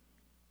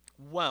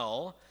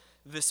 Well,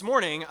 this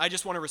morning, I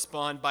just want to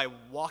respond by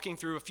walking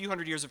through a few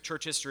hundred years of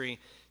church history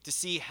to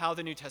see how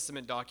the New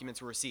Testament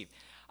documents were received.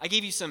 I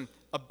gave you some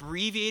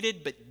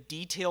abbreviated but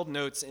detailed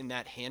notes in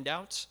that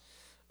handout.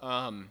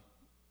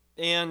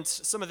 And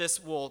some of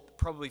this will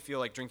probably feel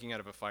like drinking out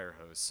of a fire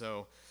hose,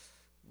 so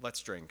let's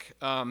drink.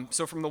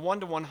 So from the 1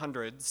 to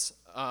 100s,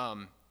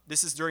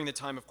 this is during the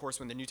time, of course,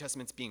 when the New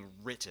Testament's being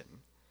written.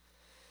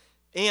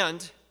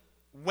 And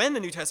when the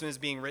New Testament is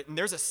being written,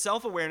 there's a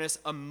self-awareness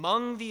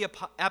among the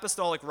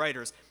apostolic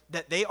writers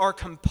that they are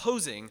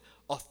composing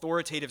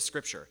authoritative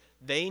scripture.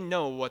 They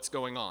know what's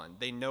going on.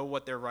 They know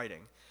what they're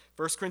writing.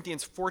 1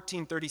 Corinthians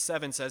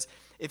 14:37 says,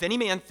 if any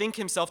man think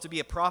himself to be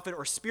a prophet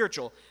or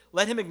spiritual,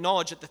 let him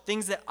acknowledge that the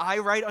things that I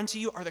write unto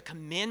you are the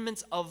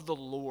commandments of the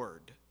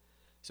Lord.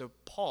 So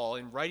Paul,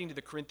 in writing to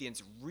the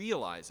Corinthians,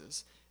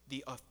 realizes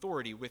the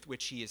authority with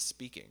which he is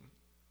speaking.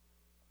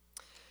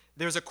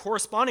 There's a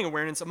corresponding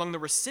awareness among the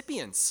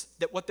recipients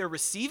that what they're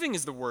receiving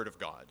is the word of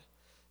God.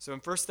 So in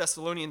 1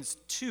 Thessalonians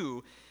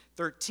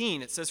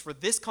 2:13, it says, for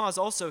this cause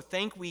also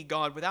thank we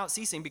God without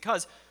ceasing,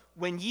 because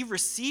when ye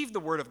received the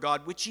word of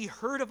God, which ye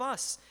heard of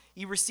us,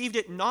 ye received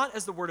it not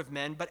as the word of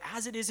men, but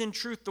as it is in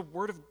truth the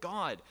word of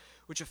God,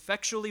 which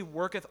effectually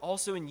worketh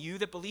also in you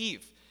that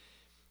believe.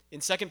 In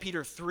 2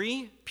 Peter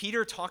 3,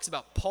 Peter talks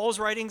about Paul's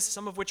writings,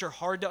 some of which are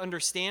hard to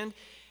understand,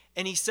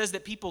 and he says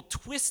that people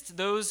twist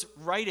those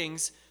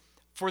writings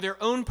for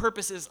their own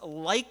purposes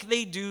like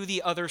they do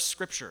the other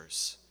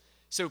scriptures.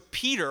 So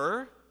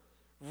Peter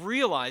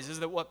realizes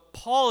that what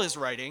Paul is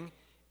writing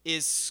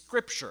is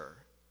scripture,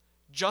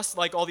 just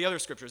like all the other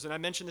scriptures. And I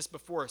mentioned this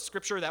before.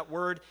 Scripture, that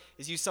word,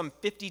 is used some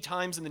 50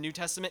 times in the New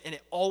Testament, and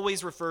it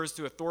always refers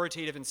to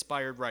authoritative,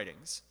 inspired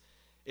writings.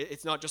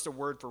 It's not just a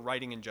word for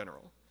writing in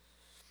general.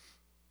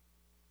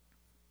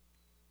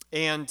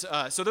 And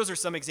so those are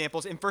some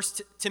examples. In 1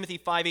 Timothy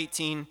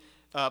 5:18,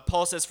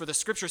 Paul says, for the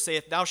scripture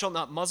saith, thou shalt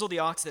not muzzle the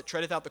ox that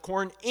treadeth out the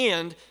corn,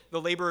 and the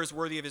laborer is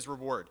worthy of his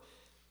reward.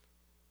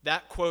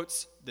 That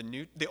quotes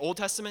the Old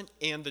Testament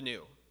and the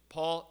New.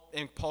 Paul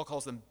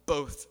calls them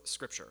both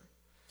scripture.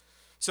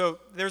 So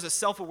there's a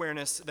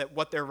self-awareness that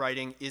what they're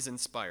writing is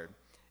inspired.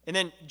 And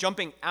then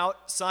jumping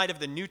outside of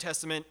the New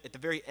Testament at the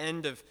very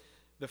end of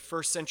the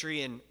first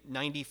century in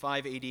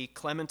 95 AD,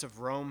 Clement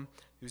of Rome,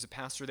 who's a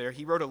pastor there,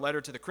 he wrote a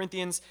letter to the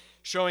Corinthians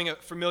showing a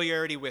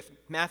familiarity with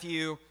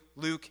Matthew,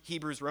 Luke,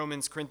 Hebrews,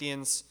 Romans,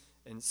 Corinthians,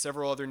 and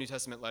several other New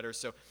Testament letters.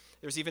 So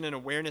there's even an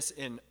awareness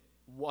in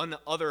one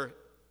other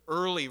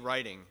early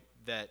writing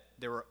that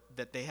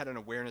they had an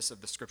awareness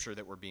of the scripture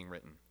that were being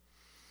written.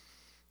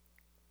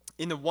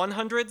 In the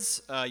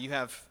 100s, you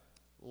have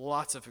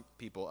lots of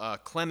people.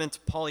 Clement,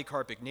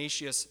 Polycarp,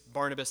 Ignatius,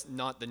 Barnabas,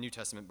 not the New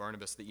Testament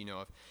Barnabas that you know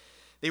of.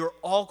 They were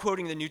all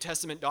quoting the New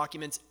Testament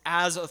documents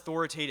as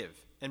authoritative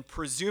and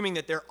presuming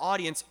that their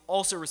audience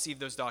also received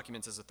those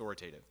documents as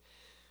authoritative.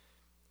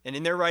 And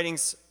in their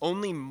writings,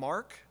 only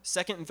Mark,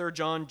 2nd and 3rd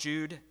John,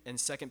 Jude, and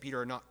 2nd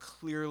Peter are not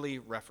clearly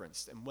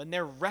referenced. And when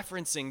they're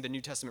referencing the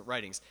New Testament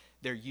writings,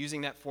 they're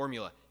using that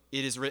formula,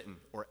 it is written,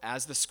 or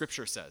as the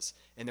scripture says.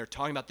 And they're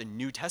talking about the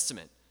New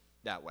Testament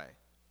that way.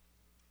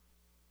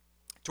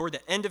 Toward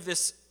the end of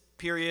this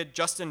period,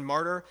 Justin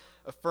Martyr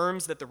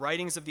affirms that the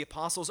writings of the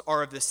apostles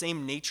are of the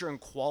same nature and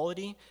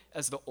quality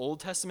as the Old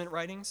Testament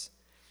writings.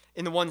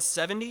 In the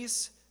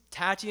 170s,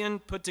 Tatian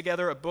put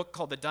together a book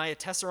called the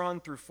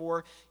Diatessaron through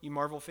 4. You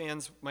Marvel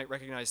fans might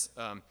recognize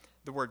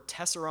the word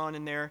Tessaron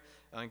in there.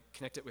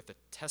 Connect it with the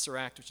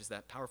Tesseract, which is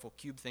that powerful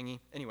cube thingy.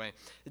 Anyway,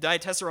 the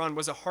Diatessaron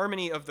was a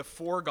harmony of the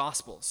 4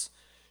 Gospels,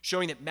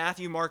 showing that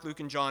Matthew, Mark, Luke,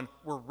 and John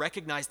were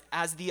recognized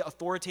as the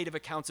authoritative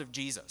accounts of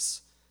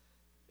Jesus.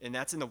 And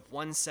that's in the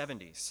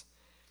 170s.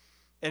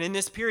 And in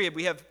this period,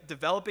 we have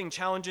developing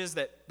challenges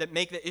that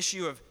make the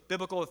issue of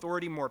biblical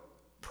authority more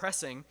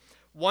pressing.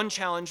 One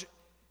challenge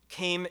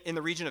came in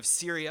the region of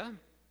Syria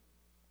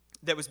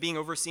that was being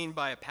overseen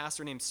by a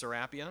pastor named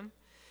Serapion.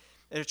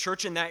 And a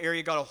church in that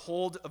area got a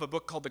hold of a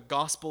book called the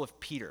Gospel of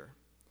Peter.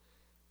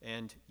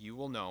 And you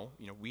will know,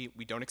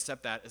 we don't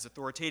accept that as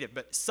authoritative.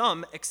 But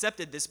some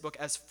accepted this book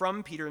as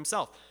from Peter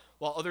himself,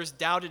 while others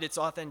doubted its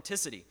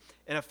authenticity.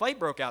 And a fight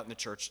broke out in the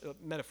church,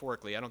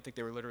 metaphorically. I don't think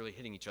they were literally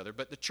hitting each other,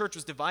 but the church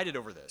was divided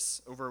over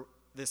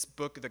this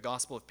book, the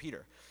Gospel of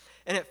Peter.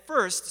 And at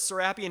first,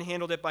 Serapion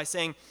handled it by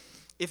saying,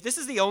 if this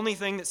is the only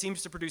thing that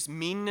seems to produce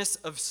meanness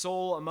of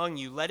soul among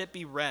you, let it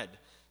be read.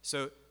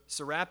 So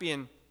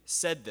Serapion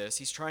said this.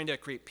 He's trying to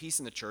create peace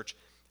in the church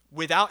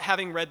without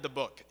having read the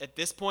book. At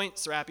this point,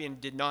 Serapion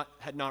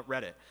had not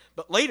read it.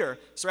 But later,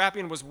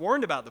 Serapion was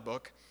warned about the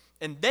book,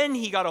 and then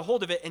he got a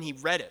hold of it and he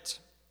read it.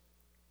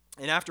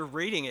 And after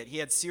reading it, he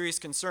had serious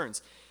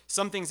concerns.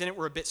 Some things in it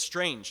were a bit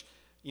strange.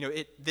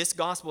 This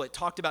gospel, it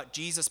talked about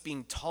Jesus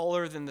being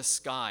taller than the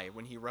sky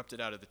when he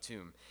erupted out of the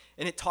tomb.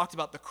 And it talked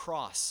about the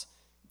cross,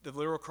 the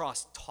literal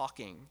cross,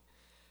 talking.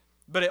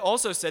 But it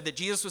also said that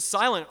Jesus was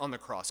silent on the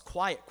cross,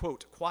 quiet,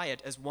 quote,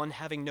 quiet as one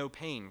having no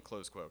pain,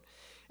 close quote.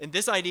 And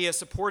this idea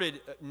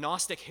supported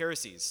Gnostic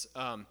heresies,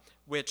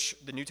 which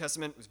the New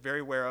Testament was very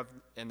aware of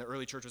and the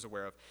early church was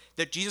aware of,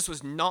 that Jesus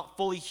was not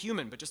fully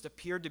human, but just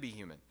appeared to be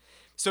human.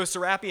 So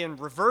Serapion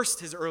reversed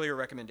his earlier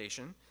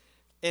recommendation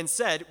and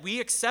said, we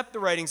accept the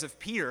writings of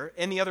Peter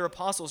and the other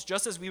apostles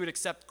just as we would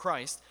accept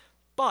Christ,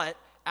 but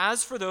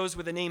as for those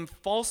with a name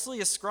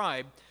falsely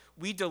ascribed,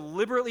 we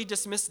deliberately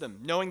dismiss them,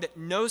 knowing that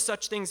no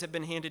such things have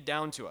been handed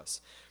down to us.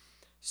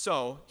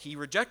 So he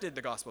rejected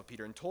the Gospel of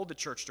Peter and told the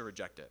church to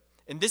reject it.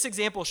 And this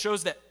example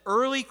shows that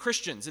early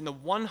Christians in the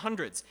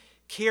 100s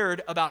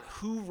cared about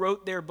who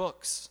wrote their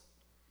books.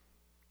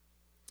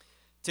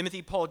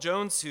 Timothy Paul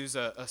Jones, who's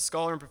a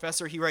scholar and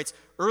professor, he writes,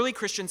 early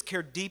Christians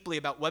cared deeply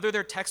about whether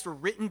their texts were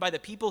written by the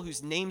people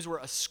whose names were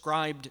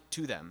ascribed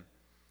to them.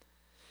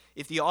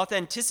 If the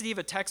authenticity of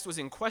a text was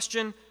in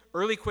question,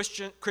 early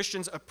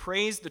Christians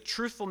appraised the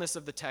truthfulness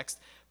of the text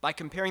by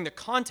comparing the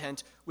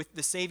content with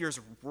the Savior's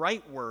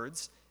right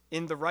words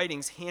in the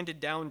writings handed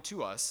down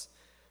to us,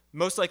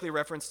 most likely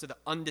reference to the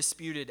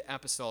undisputed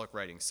apostolic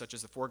writings, such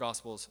as the 4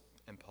 Gospels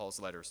and Paul's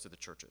letters to the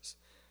churches.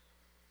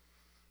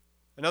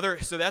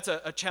 So that's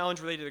a challenge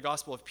related to the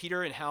Gospel of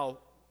Peter and how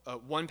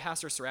one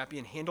pastor,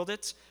 Serapion, handled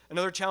it.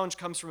 Another challenge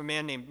comes from a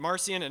man named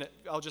Marcion, and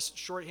I'll just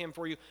shorthand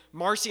for you.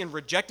 Marcion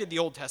rejected the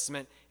Old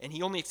Testament, and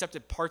he only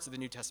accepted parts of the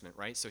New Testament,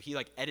 right? So he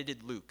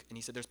edited Luke, and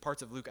he said, there's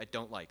parts of Luke I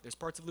don't like. There's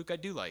parts of Luke I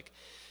do like.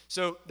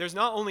 So there's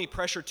not only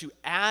pressure to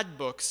add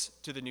books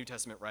to the New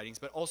Testament writings,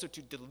 but also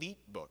to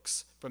delete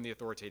books from the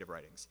authoritative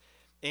writings.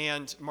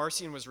 And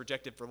Marcion was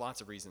rejected for lots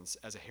of reasons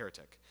as a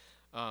heretic.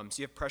 So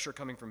you have pressure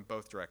coming from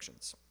both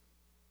directions.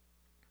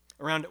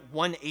 Around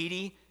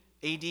 180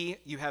 AD,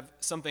 you have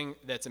something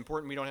that's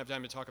important we don't have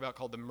time to talk about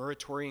called the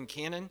Muratorian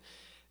Canon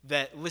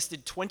that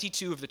listed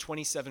 22 of the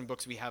 27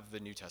 books we have of the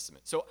New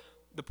Testament. So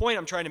the point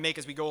I'm trying to make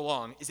as we go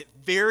along is that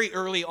very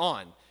early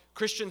on,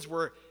 Christians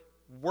were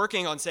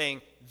working on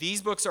saying,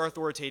 these books are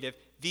authoritative,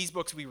 these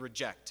books we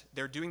reject.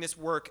 They're doing this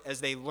work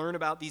as they learn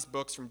about these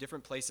books from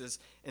different places,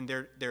 and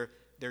they're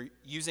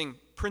using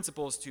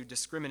principles to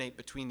discriminate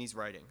between these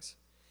writings.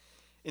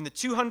 In the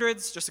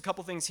 200s, just a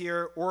couple things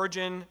here,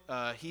 Origen,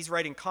 he's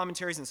writing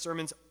commentaries and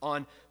sermons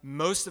on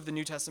most of the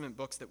New Testament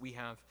books that we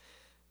have.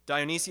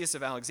 Dionysius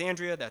of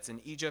Alexandria, that's in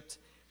Egypt,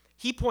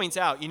 he points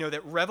out,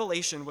 that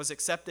Revelation was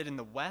accepted in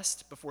the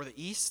West before the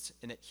East,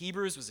 and that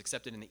Hebrews was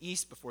accepted in the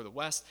East before the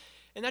West.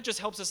 And that just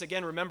helps us,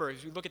 again, remember,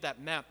 as we look at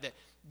that map, that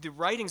the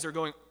writings are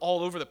going all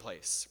over the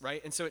place, right?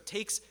 And so it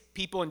takes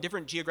people in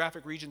different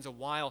geographic regions a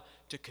while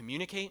to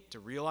communicate, to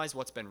realize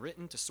what's been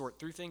written, to sort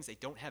through things. They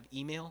don't have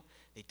email.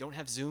 They don't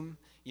have Zoom.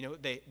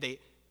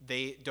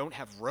 They don't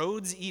have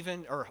roads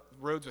even, or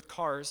roads with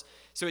cars.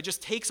 So it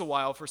just takes a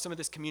while for some of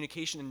this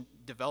communication and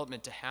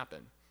development to happen.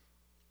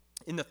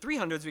 In the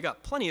 300s, we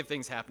got plenty of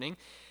things happening.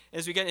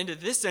 As we get into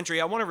this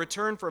century, I want to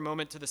return for a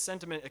moment to the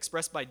sentiment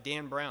expressed by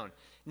Dan Brown,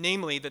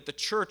 namely that the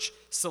church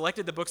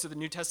selected the books of the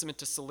New Testament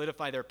to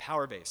solidify their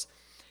power base.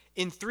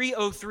 In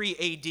 303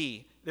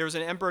 AD, there was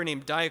an emperor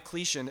named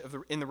Diocletian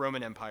in the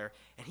Roman Empire,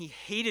 and he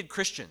hated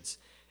Christians.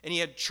 And he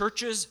had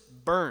churches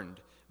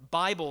burned,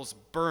 Bibles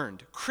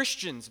burned,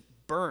 Christians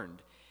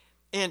burned.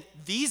 And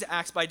these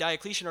acts by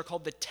Diocletian are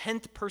called the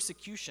 10th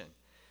persecution.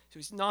 So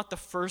he's not the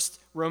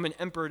first Roman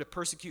emperor to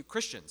persecute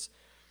Christians.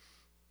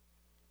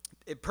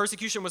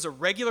 Persecution was a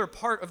regular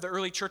part of the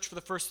early church for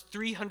the first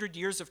 300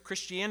 years of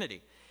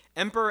Christianity.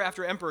 Emperor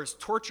after emperor is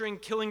torturing,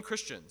 killing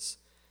Christians.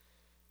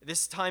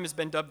 This time has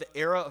been dubbed the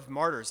era of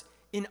martyrs.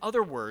 In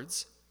other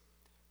words,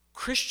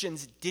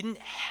 Christians didn't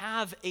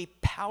have a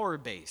power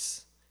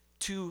base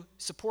to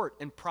support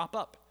and prop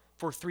up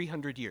for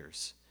 300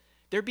 years.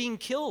 They're being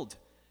killed.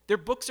 Their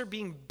books are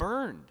being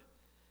burned.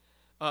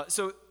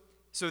 So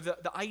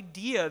the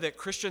idea that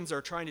Christians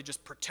are trying to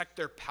just protect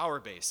their power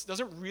base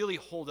doesn't really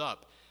hold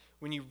up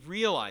when you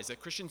realize that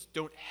Christians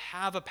don't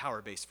have a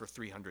power base for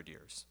 300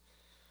 years.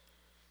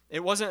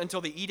 It wasn't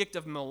until the Edict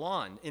of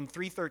Milan in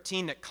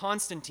 313 that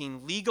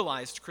Constantine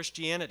legalized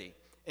Christianity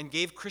and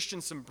gave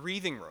Christians some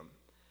breathing room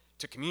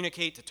to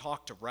communicate, to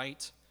talk, to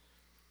write.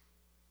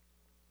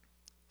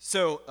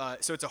 So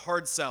it's a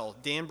hard sell.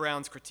 Dan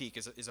Brown's critique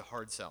is a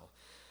hard sell.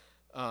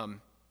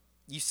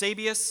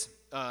 Eusebius,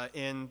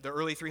 in the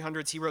early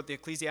 300s, he wrote the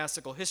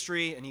Ecclesiastical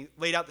History, and he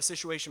laid out the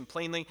situation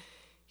plainly.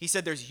 He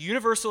said there's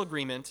universal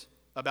agreement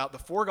about the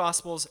four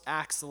Gospels,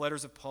 Acts, the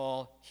letters of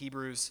Paul,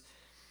 Hebrews,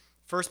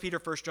 1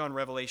 Peter, 1 John,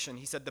 Revelation.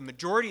 He said the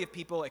majority of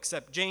people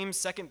accept James,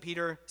 2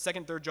 Peter,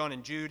 2nd, 3rd John,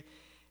 and Jude.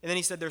 And then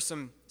he said there's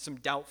some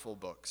doubtful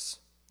books,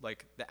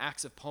 like the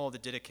Acts of Paul, the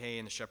Didache,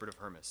 and the Shepherd of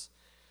Hermas.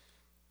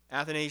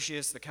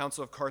 Athanasius, the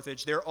Council of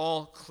Carthage, they're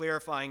all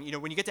clarifying.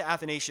 When you get to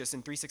Athanasius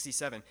in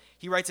 367,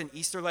 he writes an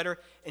Easter letter,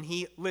 and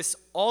he lists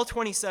all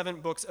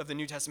 27 books of the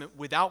New Testament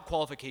without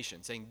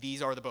qualification, saying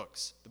these are the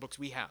books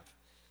we have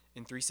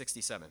in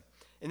 367.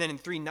 And then in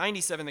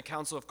 397, the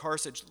Council of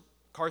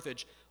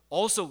Carthage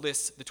also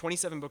lists the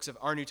 27 books of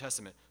our New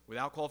Testament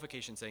without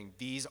qualification, saying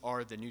these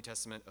are the New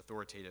Testament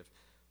authoritative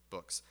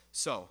books.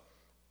 So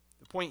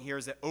the point here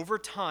is that over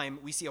time,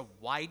 we see a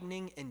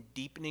widening and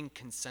deepening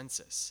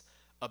consensus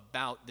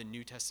about the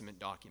New Testament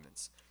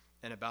documents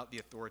and about the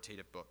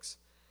authoritative books.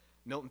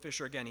 Milton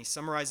Fisher, again, he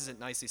summarizes it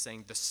nicely,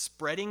 saying the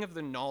spreading of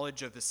the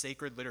knowledge of the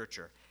sacred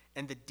literature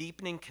and the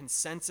deepening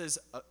consensus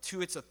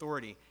to its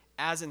authority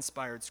as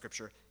inspired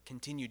scripture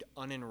continued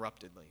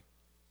uninterruptedly.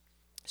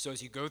 So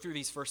as you go through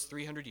these first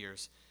 300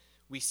 years,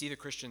 we see the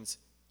Christians,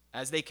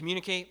 as they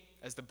communicate,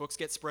 as the books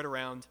get spread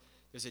around,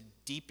 there's a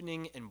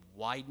deepening and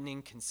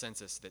widening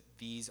consensus that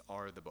these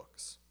are the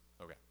books.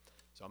 Okay,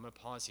 so I'm going to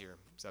pause here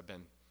because I've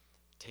been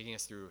taking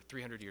us through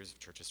 300 years of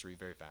church history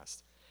very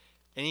fast.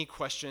 Any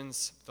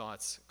questions,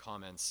 thoughts,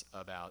 comments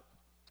about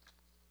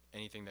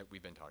anything that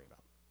we've been talking about?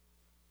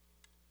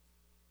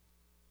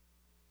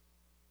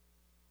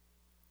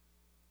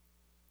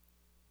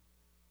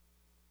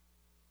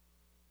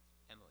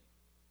 Emily.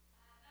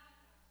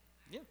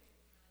 Yeah.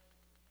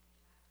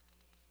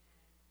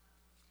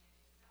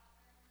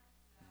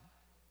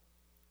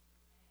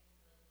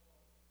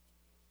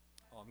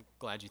 Oh, I'm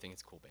glad you think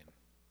it's cool, babe.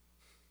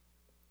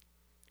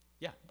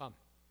 Yeah, Bob.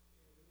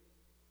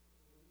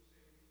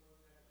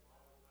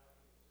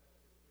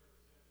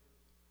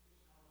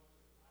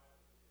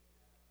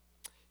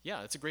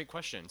 Yeah, that's a great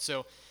question.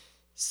 So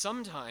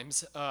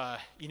sometimes,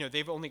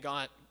 they've only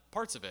got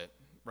parts of it,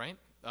 right,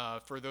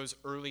 for those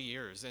early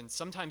years. And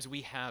sometimes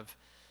we have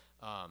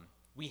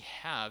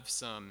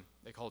some,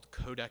 they call it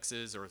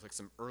codexes or like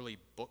some early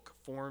book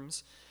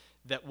forms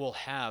that will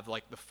have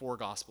like the four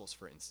Gospels,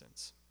 for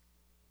instance.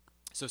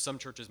 So some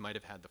churches might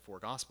have had the four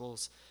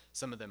Gospels.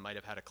 Some of them might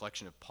have had a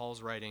collection of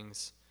Paul's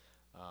writings.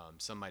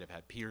 Some might have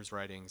had Peter's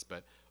writings.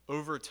 But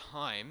over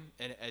time,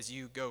 and as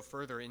you go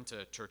further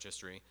into church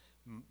history,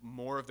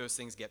 more of those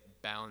things get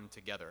bound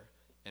together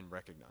and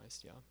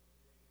recognized, yeah?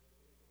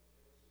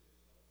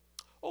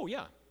 Oh,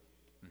 yeah.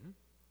 Mm-hmm.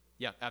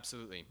 Yeah,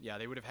 absolutely. Yeah,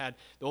 they would have had,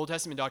 the Old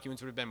Testament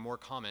documents would have been more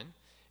common.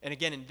 And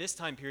again, in this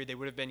time period, they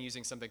would have been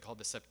using something called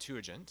the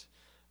Septuagint.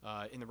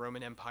 In the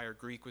Roman Empire,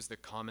 Greek was the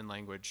common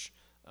language.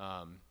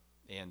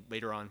 And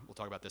later on, we'll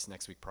talk about this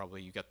next week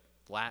probably, you got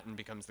Latin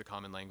becomes the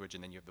common language,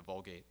 and then you have the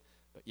Vulgate.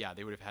 But yeah,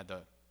 they would have had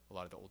a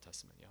lot of the Old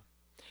Testament, yeah.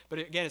 But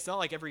again, it's not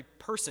like every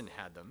person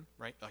had them,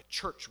 right? A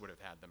church would have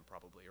had them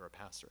probably, or a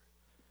pastor.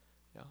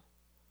 Yeah?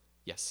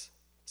 Yes,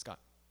 Scott.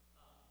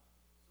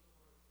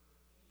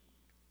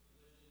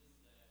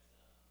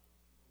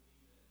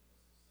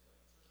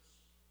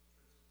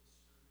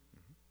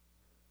 Mm-hmm.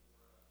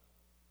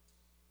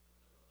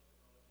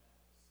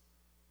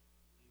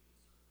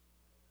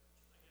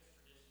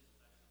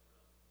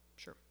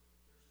 Sure.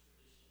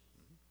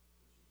 Mm-hmm.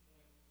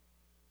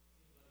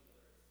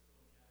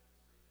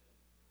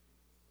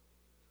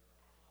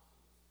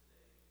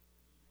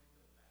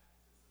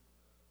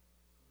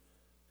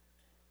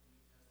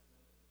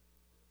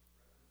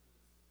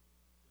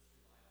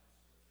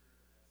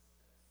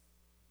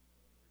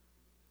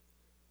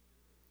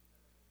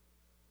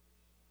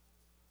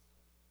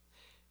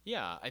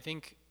 Yeah, I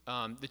think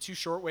the two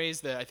short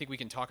ways that I think we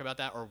can talk about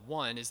that are,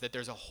 one is that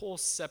there's a whole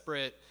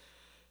separate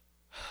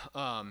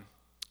kind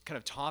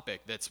of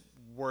topic that's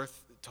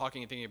worth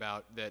talking and thinking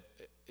about that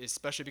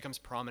especially becomes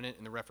prominent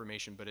in the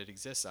Reformation, but it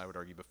exists, I would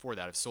argue, before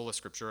that, of sola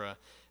scriptura,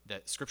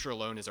 that Scripture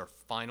alone is our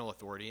final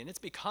authority. And it's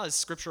because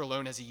Scripture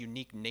alone has a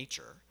unique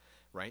nature,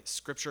 right?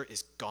 Scripture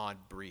is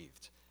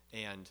God-breathed,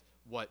 and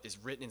what is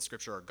written in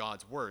Scripture are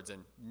God's words,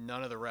 and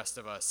none of the rest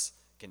of us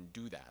can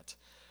do that.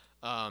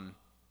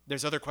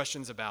 There's other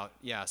questions about,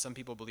 some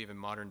people believe in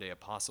modern-day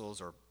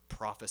apostles or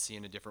prophecy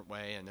in a different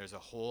way, and there's a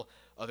whole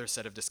other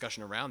set of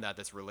discussion around that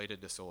that's related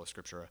to sola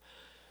scriptura.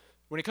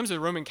 When it comes to the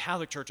Roman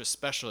Catholic Church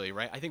especially,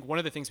 right, I think one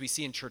of the things we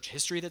see in church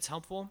history that's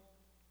helpful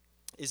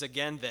is,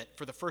 again, that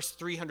for the first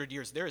 300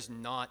 years, there is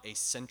not a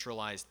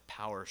centralized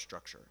power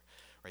structure,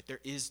 right? There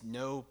is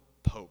no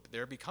pope.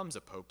 There becomes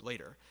a pope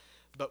later.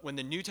 But when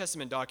the New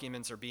Testament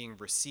documents are being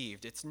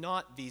received, it's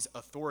not these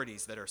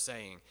authorities that are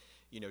saying,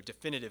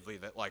 definitively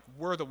that, like,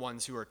 we're the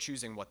ones who are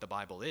choosing what the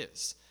Bible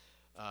is.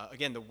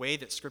 Again, the way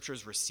that Scripture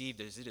is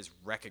received is it is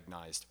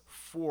recognized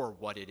for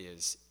what it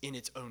is in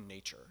its own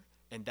nature,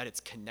 and that it's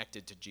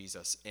connected to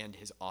Jesus and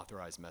his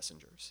authorized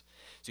messengers.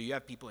 So you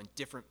have people in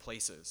different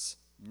places,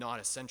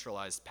 not a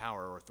centralized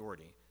power or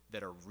authority,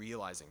 that are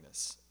realizing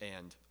this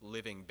and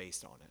living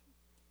based on it.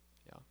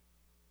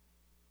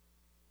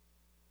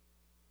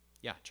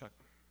 Yeah, Chuck.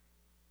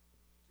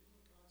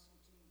 Didn't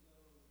Constantine,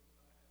 though, at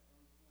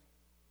one point,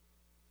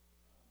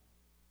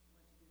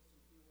 went to get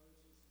some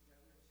theologians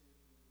together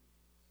to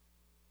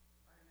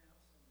iron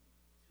out some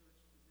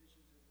church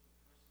divisions over the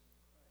person of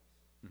Christ?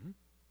 Mm-hmm.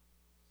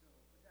 So,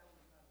 but that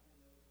would not have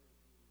been over the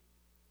scripture.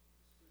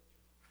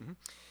 Mm-hmm.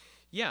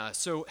 Yeah,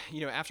 so,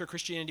 after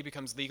Christianity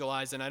becomes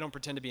legalized, and I don't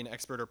pretend to be an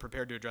expert or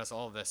prepared to address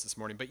all of this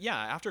morning, but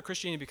after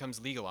Christianity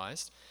becomes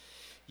legalized,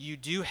 you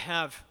do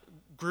have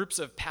groups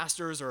of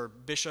pastors or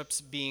bishops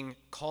being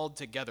called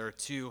together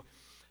to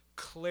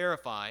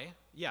clarify,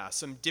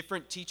 some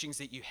different teachings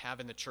that you have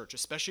in the church,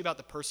 especially about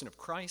the person of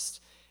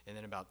Christ, and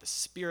then about the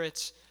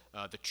Spirit,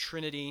 the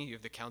Trinity. You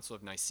have the Council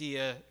of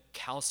Nicaea,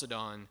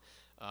 Chalcedon,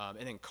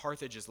 and then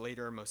Carthage is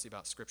later, mostly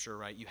about Scripture,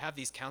 right? You have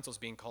these councils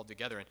being called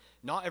together, and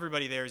not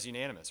everybody there is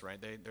unanimous, right?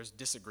 There's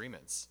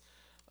disagreements.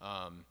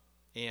 So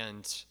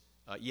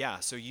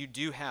you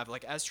do have,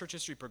 like, as church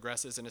history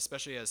progresses, and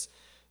especially as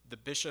the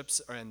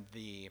bishops and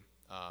the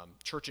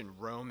church in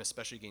Rome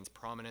especially gains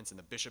prominence, and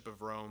the bishop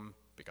of Rome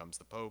becomes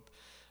the pope,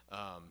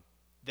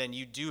 then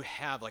you do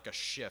have, like, a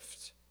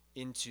shift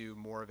into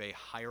more of a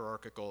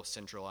hierarchical,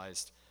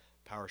 centralized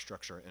power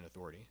structure and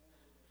authority.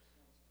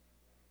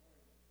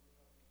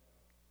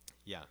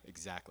 Yeah,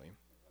 exactly.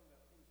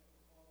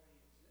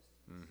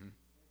 Mm-hmm.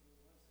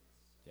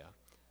 Yeah,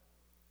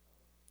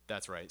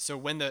 that's right. So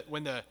when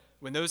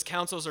those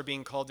councils are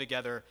being called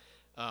together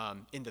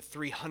in the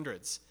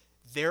 300s,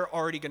 they're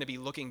already going to be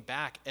looking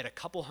back at a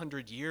couple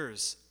hundred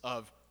years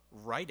of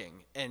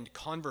writing and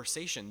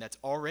conversation that's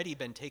already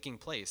been taking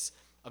place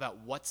about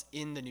what's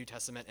in the New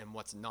Testament and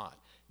what's not.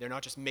 They're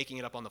not just making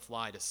it up on the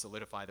fly to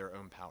solidify their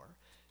own power.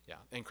 Yeah,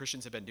 and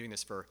Christians have been doing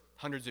this for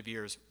hundreds of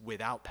years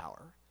without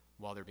power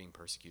while they're being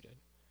persecuted.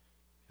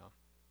 Yeah.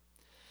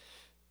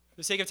 For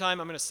the sake of time,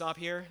 I'm going to stop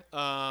here.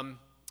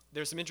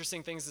 There's some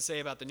interesting things to say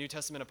about the New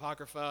Testament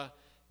Apocrypha.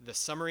 The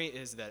summary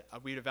is that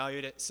we'd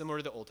evaluate it similar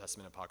to the Old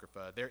Testament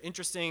Apocrypha. They're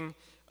interesting.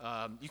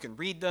 You can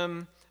read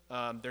them.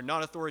 They're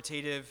not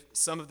authoritative.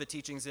 Some of the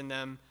teachings in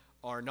them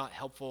are not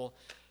helpful.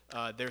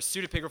 There's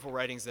pseudepigraphal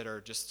writings that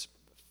are just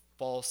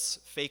false,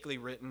 fakely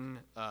written,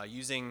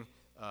 using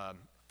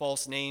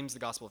false names, the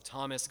Gospel of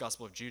Thomas, the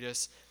Gospel of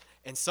Judas.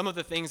 And some of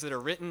the things that are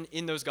written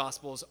in those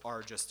Gospels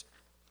are just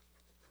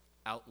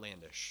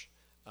outlandish.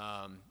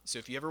 So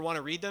if you ever want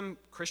to read them,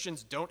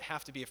 Christians don't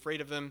have to be afraid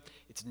of them.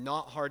 It's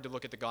not hard to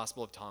look at the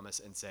Gospel of Thomas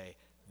and say,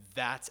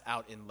 that's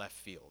out in left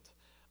field.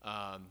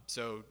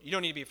 So you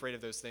don't need to be afraid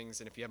of those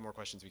things, and if you have more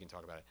questions, we can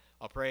talk about it.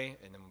 I'll pray,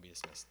 and then we'll be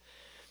dismissed.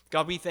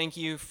 God, we thank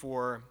you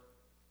for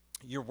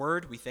your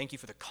word. We thank you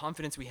for the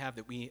confidence we have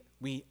that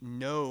we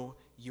know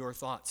your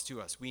thoughts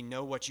to us. We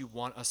know what you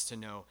want us to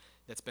know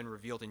that's been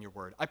revealed in your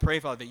word. I pray,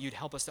 Father, that you'd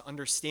help us to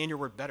understand your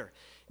word better.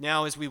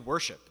 Now as we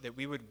worship, that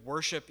we would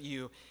worship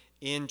you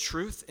in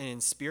truth and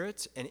in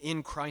spirit and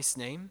in Christ's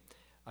name.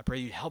 I pray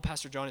you'd help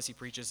Pastor John as he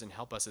preaches and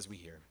help us as we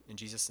hear. In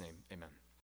Jesus' name, amen.